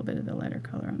put a little bit of the lighter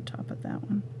color on top of that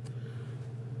one.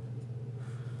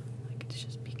 Like it's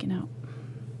just peeking out.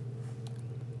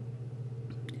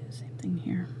 Do the same thing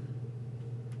here.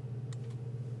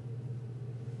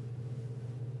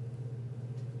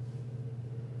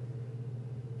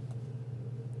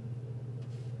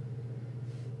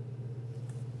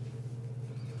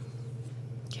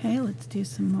 Okay, let's do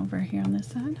some over here on this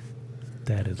side.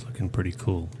 That is looking pretty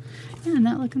cool. Yeah, and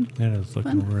that looking That is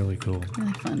looking fun. really cool.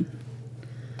 Really fun.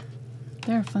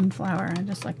 They're a fun flower. I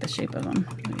just like the shape of them.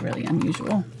 They're really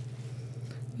unusual.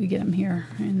 We get them here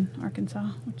in Arkansas,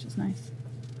 which is nice.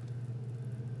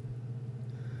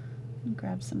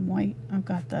 Grab some white. I've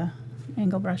got the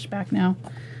angle brush back now,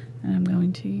 and I'm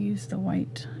going to use the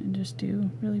white and just do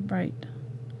really bright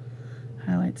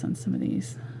highlights on some of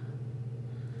these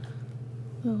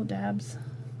little dabs.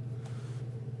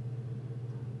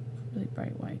 Really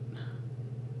bright white.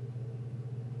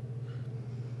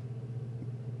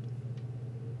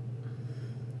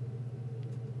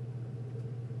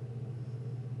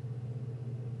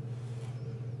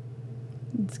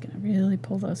 It's going to really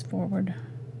pull those forward.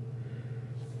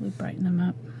 Really brighten them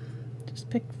up. Just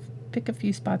pick a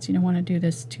few spots. You don't want to do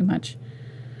this too much,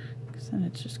 because then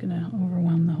it's just going to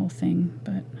overwhelm the whole thing.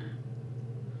 But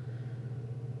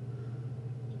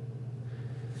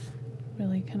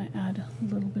really kind of add a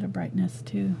little bit of brightness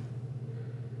to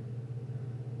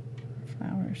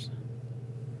flowers.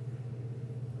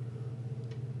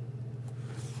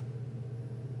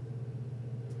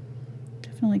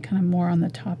 Definitely kind of more on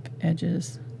the top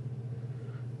edges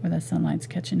where the sunlight's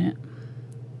catching it.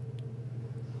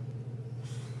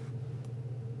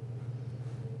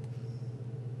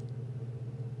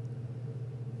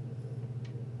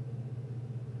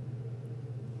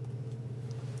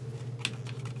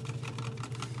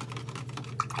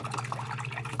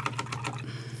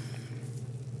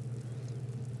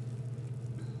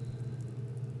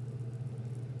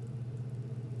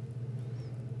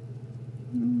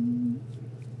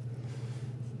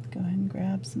 Go ahead and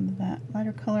grab some of that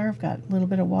lighter color. I've got a little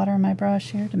bit of water on my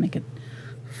brush here to make it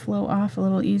flow off a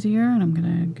little easier, and I'm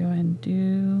gonna go ahead and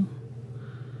do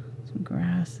some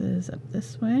grasses up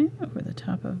this way over the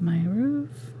top of my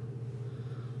roof,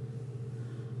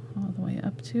 all the way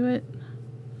up to it.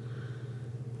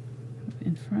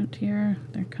 In front here,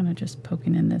 they're kind of just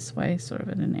poking in this way, sort of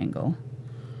at an angle.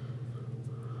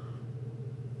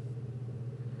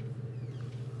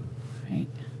 Right.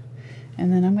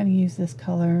 And then I'm going to use this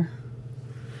color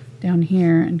down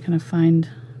here and kind of find,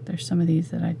 there's some of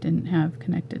these that I didn't have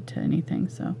connected to anything,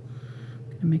 so I'm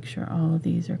going to make sure all of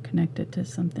these are connected to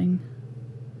something.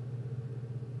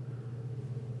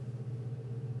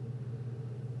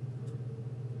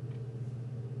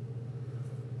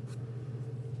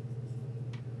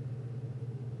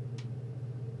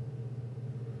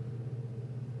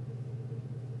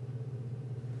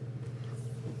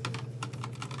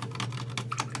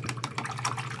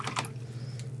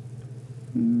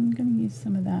 I'm going to use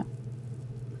some of that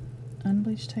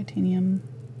Unbleached Titanium,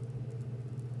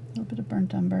 a little bit of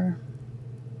burnt umber,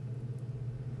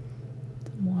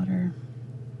 some water,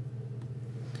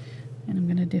 and I'm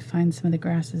going to define some of the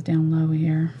grasses down low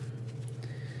here.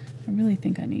 I really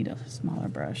think I need a smaller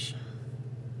brush.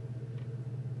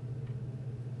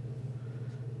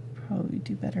 Probably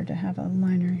do better to have a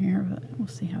liner here, but we'll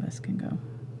see how this can go.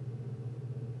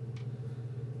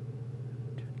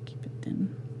 Try to keep it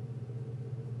thin.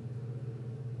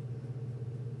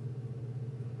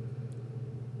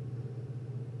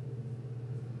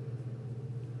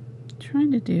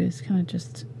 Trying to do is kind of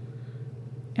just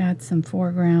add some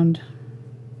foreground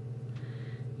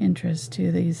interest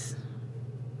to these,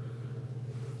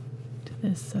 to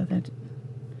this, so that it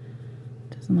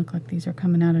doesn't look like these are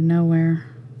coming out of nowhere.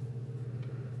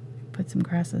 Put some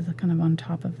grasses kind of on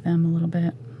top of them a little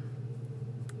bit.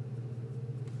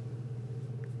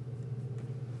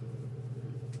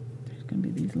 There's going to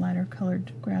be these lighter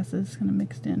colored grasses kind of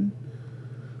mixed in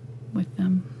with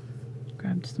them.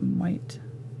 Grabbed some white.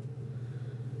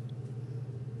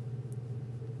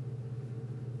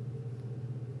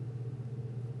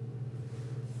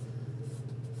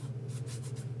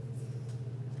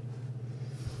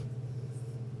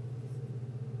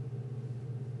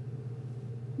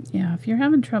 Yeah, if you're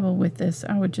having trouble with this,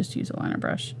 I would just use a liner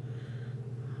brush.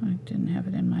 I didn't have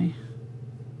it in my...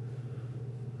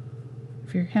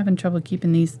 If you're having trouble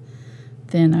keeping these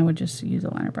thin, I would just use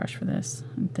a liner brush for this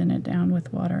and thin it down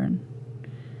with water and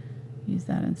use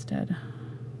that instead.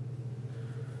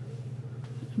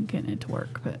 I'm getting it to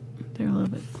work, but they're a little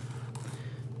bit,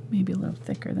 maybe a little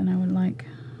thicker than I would like.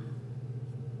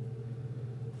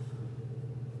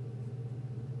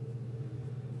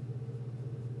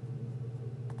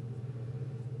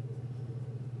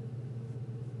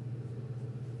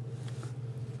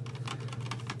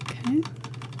 Okay.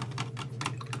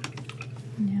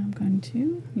 Now I'm going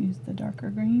to use the darker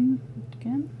green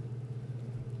again.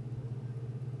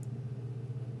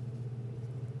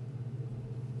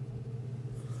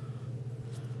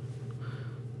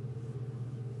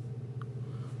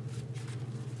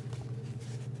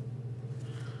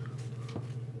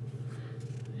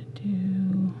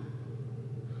 Do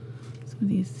some of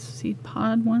these seed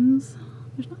pod ones.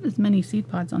 There's not as many seed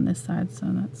pods on this side, so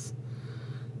that's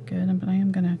good, but I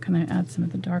am going to kind of add some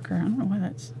of the darker. I don't know why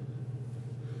that's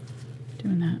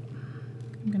doing that.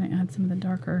 I'm going to add some of the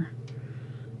darker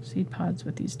seed pods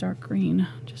with these dark green.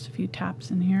 Just a few taps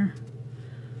in here.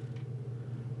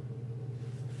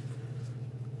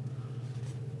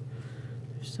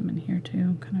 There's some in here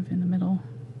too, kind of in the middle.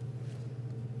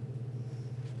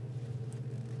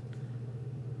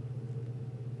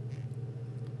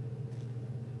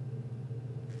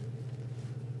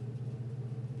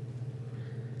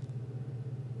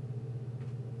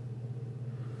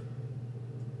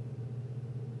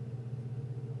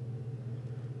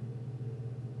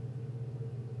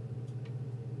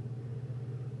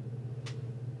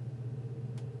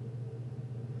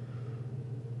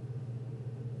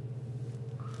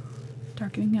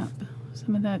 Darkening up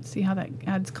some of that. See how that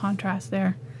adds contrast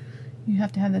there? You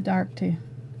have to have the dark to,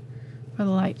 for the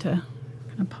light to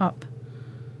kind of pop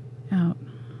out.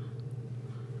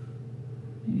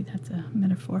 Maybe that's a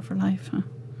metaphor for life, huh?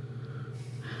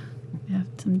 You have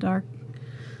some dark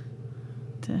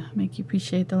to make you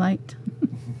appreciate the light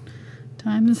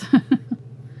times.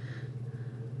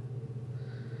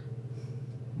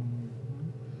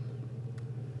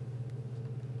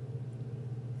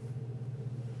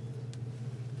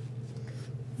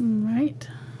 Right.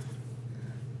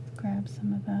 Grab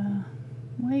some of the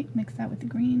white, mix that with the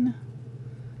green.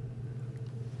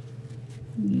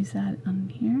 Use that on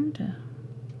here to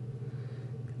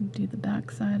do the back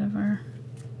side of our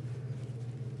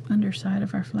underside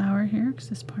of our flower here, because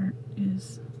this part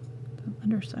is the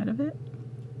underside of it.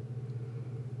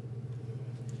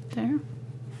 There.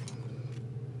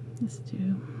 Let's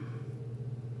do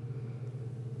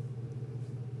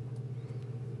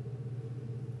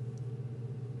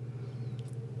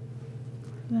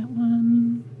that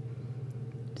one.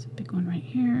 It's a big one right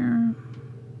here.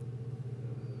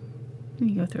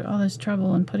 You go through all this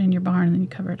trouble and put in your barn and then you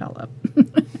cover it all up.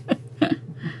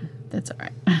 That's all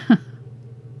right.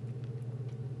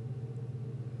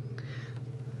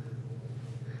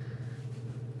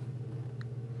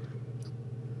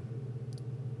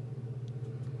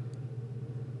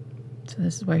 So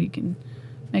this is where you can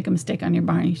make a mistake on your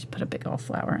barn. You should put a big old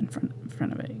flower in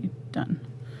front of it. You're done.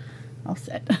 All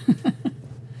set.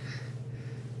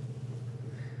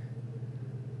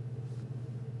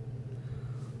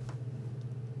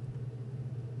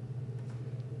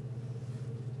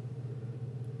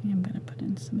 I'm going to put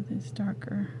in some of these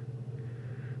darker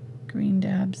green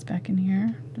dabs back in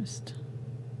here. Just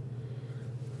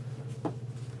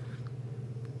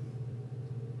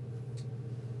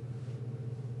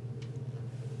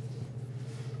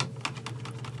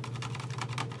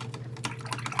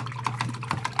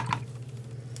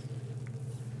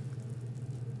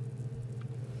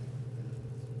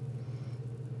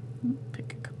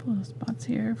pick a couple of spots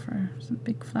here for some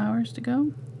big flowers to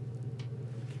go.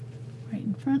 Right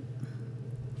in front.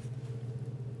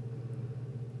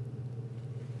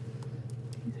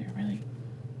 These are really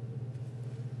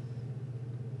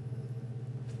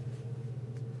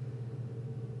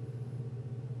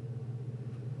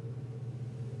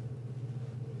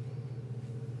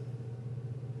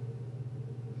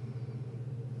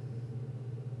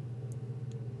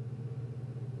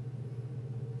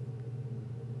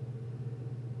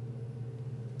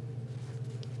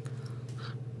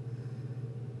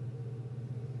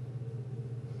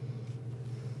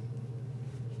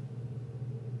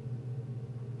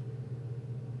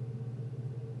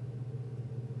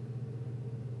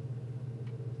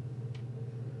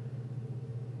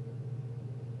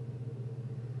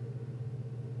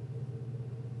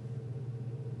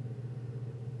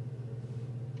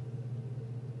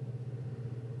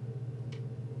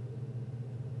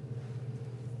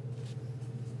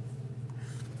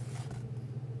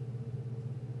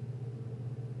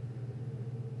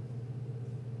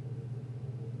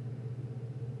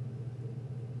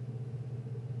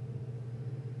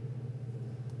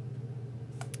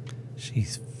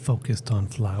She's focused on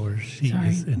flowers. She Sorry,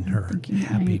 is in her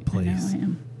happy place. I know I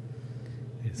am.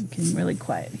 I'm getting really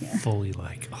quiet here. Fully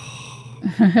like, oh,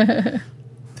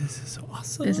 this is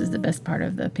awesome. This is the best part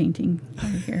of the painting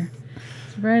right here.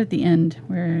 It's right at the end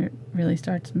where it really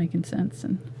starts making sense,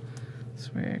 and it's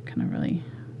where it kind of really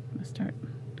start.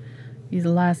 These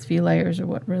last few layers are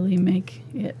what really make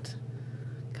it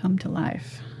come to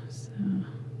life. So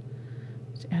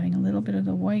just adding a little bit of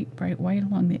the white, bright white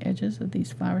along the edges of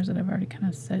these flowers that I've already kind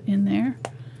of set in there.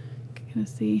 You can kind of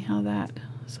see how that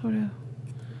sort of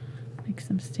makes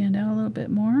them stand out a little bit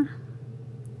more.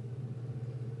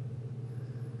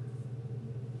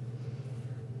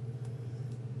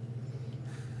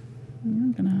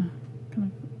 I'm gonna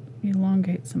kind of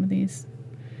elongate some of these,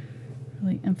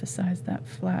 really emphasize that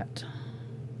flatness.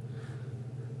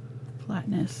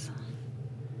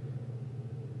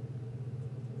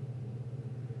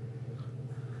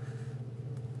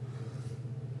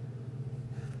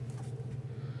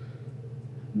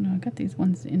 No, I got these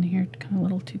ones in here kind of a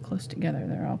little too close together.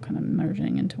 They're all kind of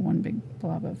merging into one big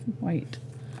blob of white.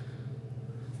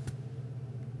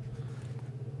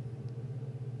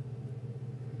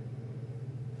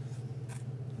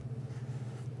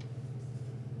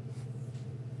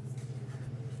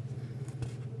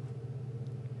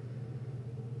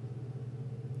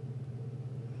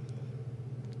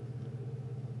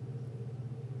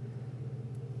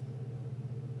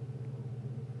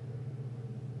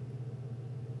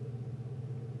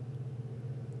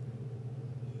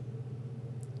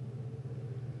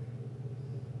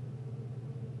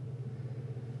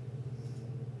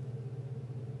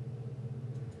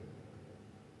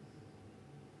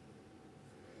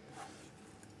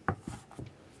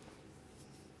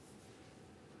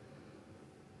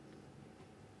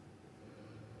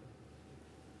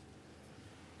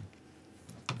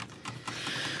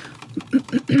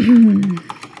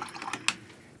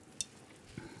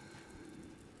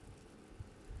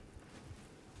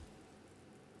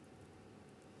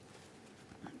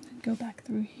 Go back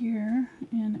through here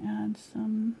and add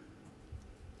some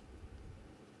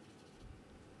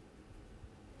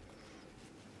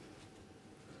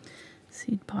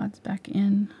seed pods back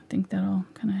in. I think that'll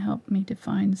kind of help me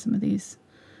define some of these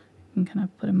and kind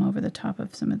of put them over the top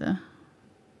of some of the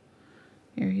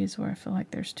areas where I feel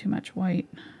like there's too much white.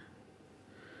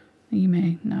 You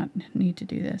may not need to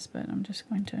do this, but I'm just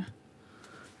going to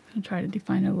try to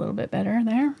define it a little bit better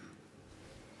there.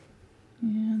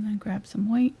 And then grab some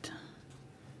white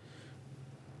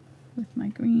with my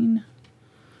green.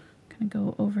 Kind of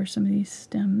go over some of these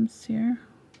stems here.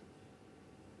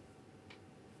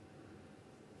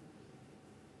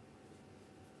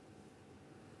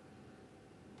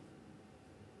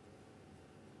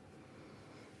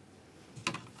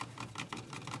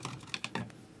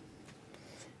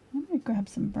 I'm going to grab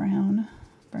some brown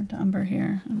burnt umber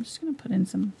here. I'm just going to put in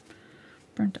some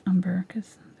burnt umber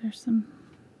because there's some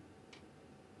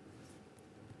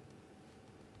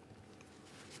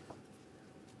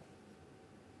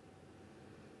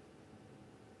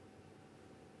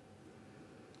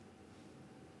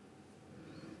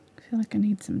I feel like I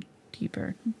need some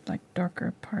deeper, like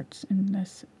darker parts in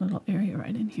this little area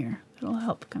right in here. It'll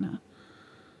help kind of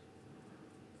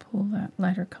pull that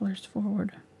lighter colors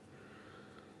forward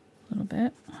a little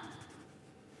bit.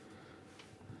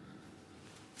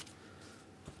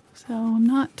 So I'm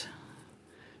not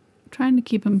trying to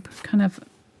keep them kind of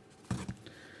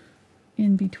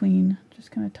in between,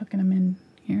 just kind of tucking them in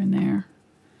here and there.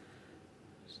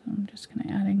 So I'm just kind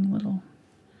of adding little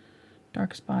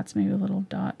dark spots, maybe a little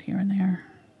dot here and there,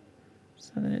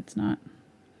 so that it's not.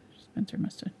 Spencer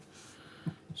must have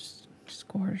just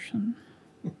scored some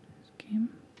game.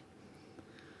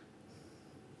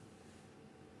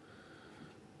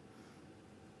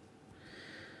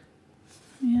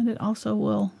 And it also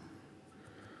will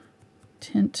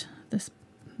tint this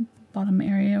bottom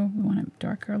area. We want it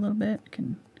darker a little bit.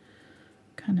 Can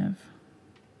kind of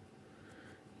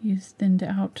use thinned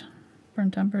out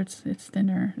burnt umber. It's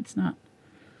thinner. It's not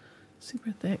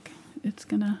super thick. It's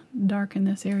gonna darken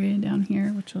this area down here,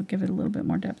 which will give it a little bit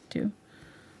more depth too.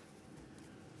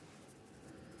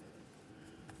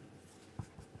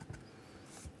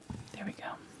 There we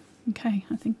go. Okay,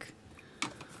 I think,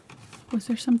 was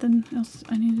there something else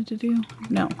I needed to do?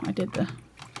 No, I did the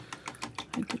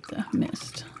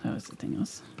mist. That was the thing I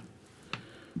was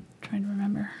trying to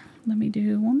remember. Let me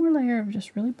do one more layer of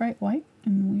just really bright white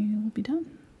and we will be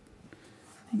done,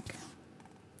 I think.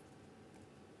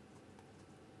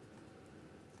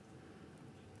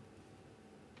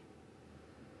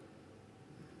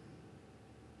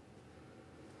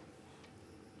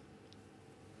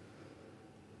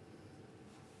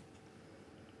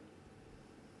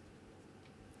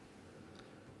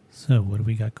 So what do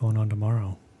we got going on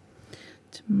tomorrow?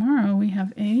 Tomorrow we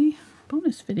have a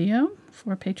bonus video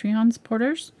for Patreon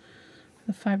supporters,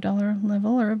 the $5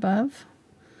 level or above.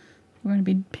 We're going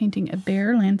to be painting a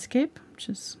bear landscape, which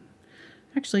is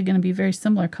actually going to be very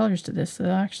similar colors to this, so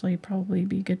they'll actually probably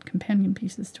be good companion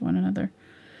pieces to one another.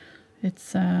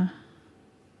 It's going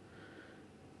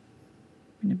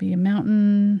to be a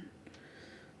mountain,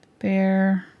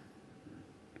 bear,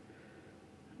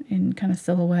 in kind of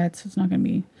silhouette, so it's not going to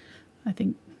be, I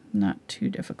think, not too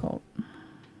difficult.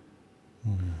 I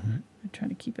try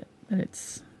to keep it, but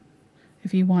it's,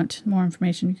 if you want more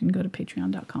information, you can go to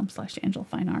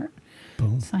patreon.com/AngelFineArt.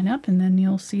 Boom. Sign up, and then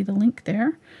you'll see the link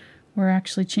there. We're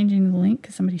actually changing the link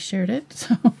because somebody shared it,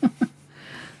 so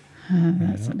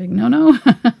that's a big no-no.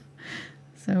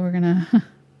 So we're going to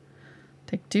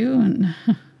take two, and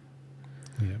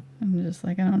I'm just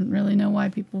like, I don't really know why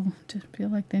people just feel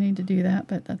like they need to do that,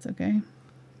 but that's okay.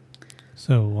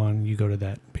 So when you go to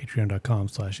that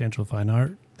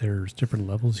patreon.com/AngelFineArt, there's different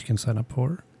levels you can sign up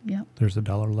for. Yep. There's a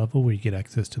 $1 level where you get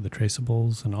access to the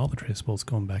traceables and all the traceables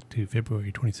going back to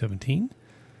February 2017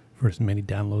 for as many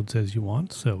downloads as you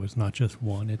want. So it's not just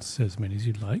one, it's as many as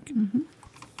you'd like. And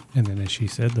then, as she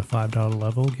said, the $5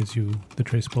 level gives you the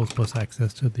traceables plus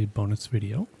access to the bonus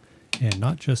video. And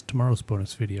not just tomorrow's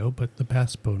bonus video, but the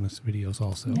past bonus videos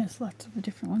also. Yes, lots of the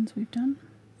different ones we've done.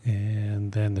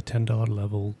 And then the $10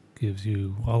 level gives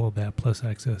you all of that plus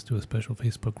access to a special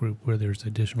Facebook group where there's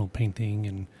additional painting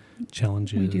and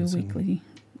challenges. We do a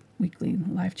weekly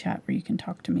live chat where you can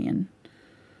talk to me and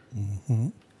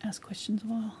ask questions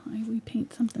while we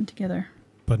paint something together.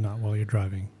 But not while you're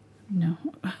driving. No.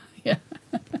 Yeah.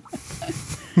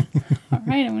 All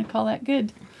right, I'm going to call that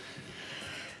good.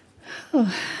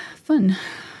 Oh, fun.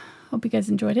 Hope you guys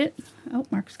enjoyed it. Oh,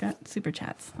 Mark's got super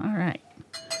chats. All right.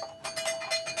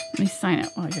 Let me sign it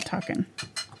while you're talking.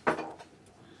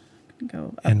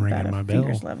 Go up and ring about in my a bell.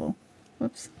 fingers level.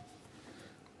 Whoops.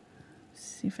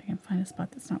 See if I can find a spot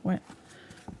that's not wet.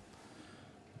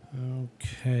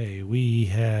 Okay, we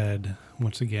had,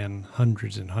 once again,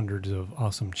 hundreds and hundreds of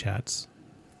awesome chats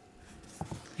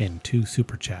and 2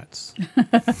 super chats.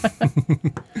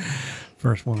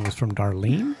 First one was from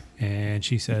Darlene, and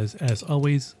she says, as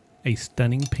always, a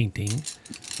stunning painting.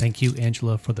 Thank you,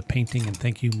 Angela, for the painting, and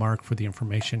thank you, Mark, for the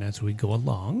information as we go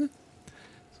along.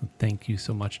 So thank you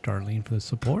so much, Darlene, for the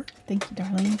support. Thank you,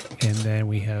 Darlene. And then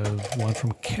we have one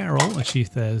from Carol, and she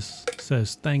says,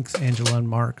 thanks, Angela and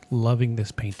Mark. Loving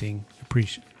this painting.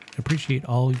 Appreciate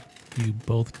all you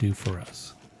both do for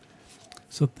us.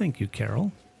 So thank you,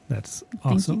 Carol. That's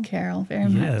awesome. Thank you, Carol, very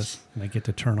much. Yes, and I get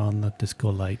to turn on the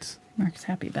disco lights. Mark's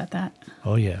happy about that.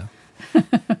 Oh, yeah.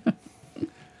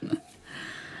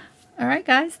 All right,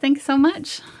 guys. Thanks so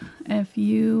much. If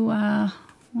you want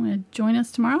to join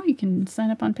us tomorrow, you can sign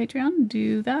up on Patreon and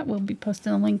do that. We'll be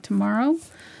posting a link tomorrow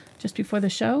just before the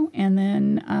show. And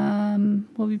then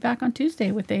we'll be back on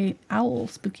Tuesday with a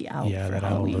spooky owl for that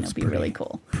Halloween. owl looks It'll be really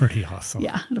cool. Pretty awesome.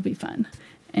 Yeah, it'll be fun.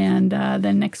 And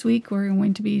then next week, we're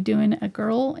going to be doing a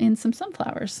girl in some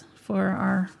sunflowers for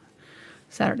our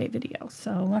Saturday video.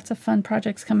 So lots of fun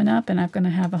projects coming up, and I'm going to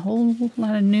have a whole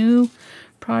lot of new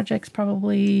projects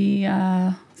probably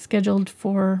scheduled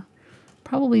for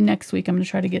probably next week. I'm going to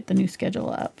try to get the new schedule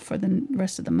up for the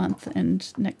rest of the month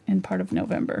and part of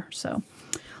November. So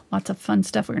lots of fun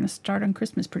stuff. We're going to start on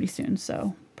Christmas pretty soon.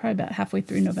 So probably about halfway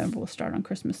through November, we'll start on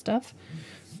Christmas stuff.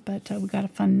 But we got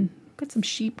some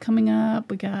sheep coming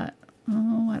up. We got, I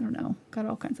don't know, got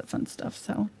all kinds of fun stuff.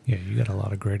 So yeah, you got a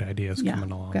lot of great ideas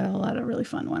coming along. Got a lot of really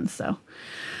fun ones. So all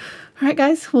right,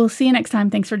 guys, we'll see you next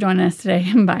time. Thanks for joining us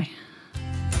today. Bye.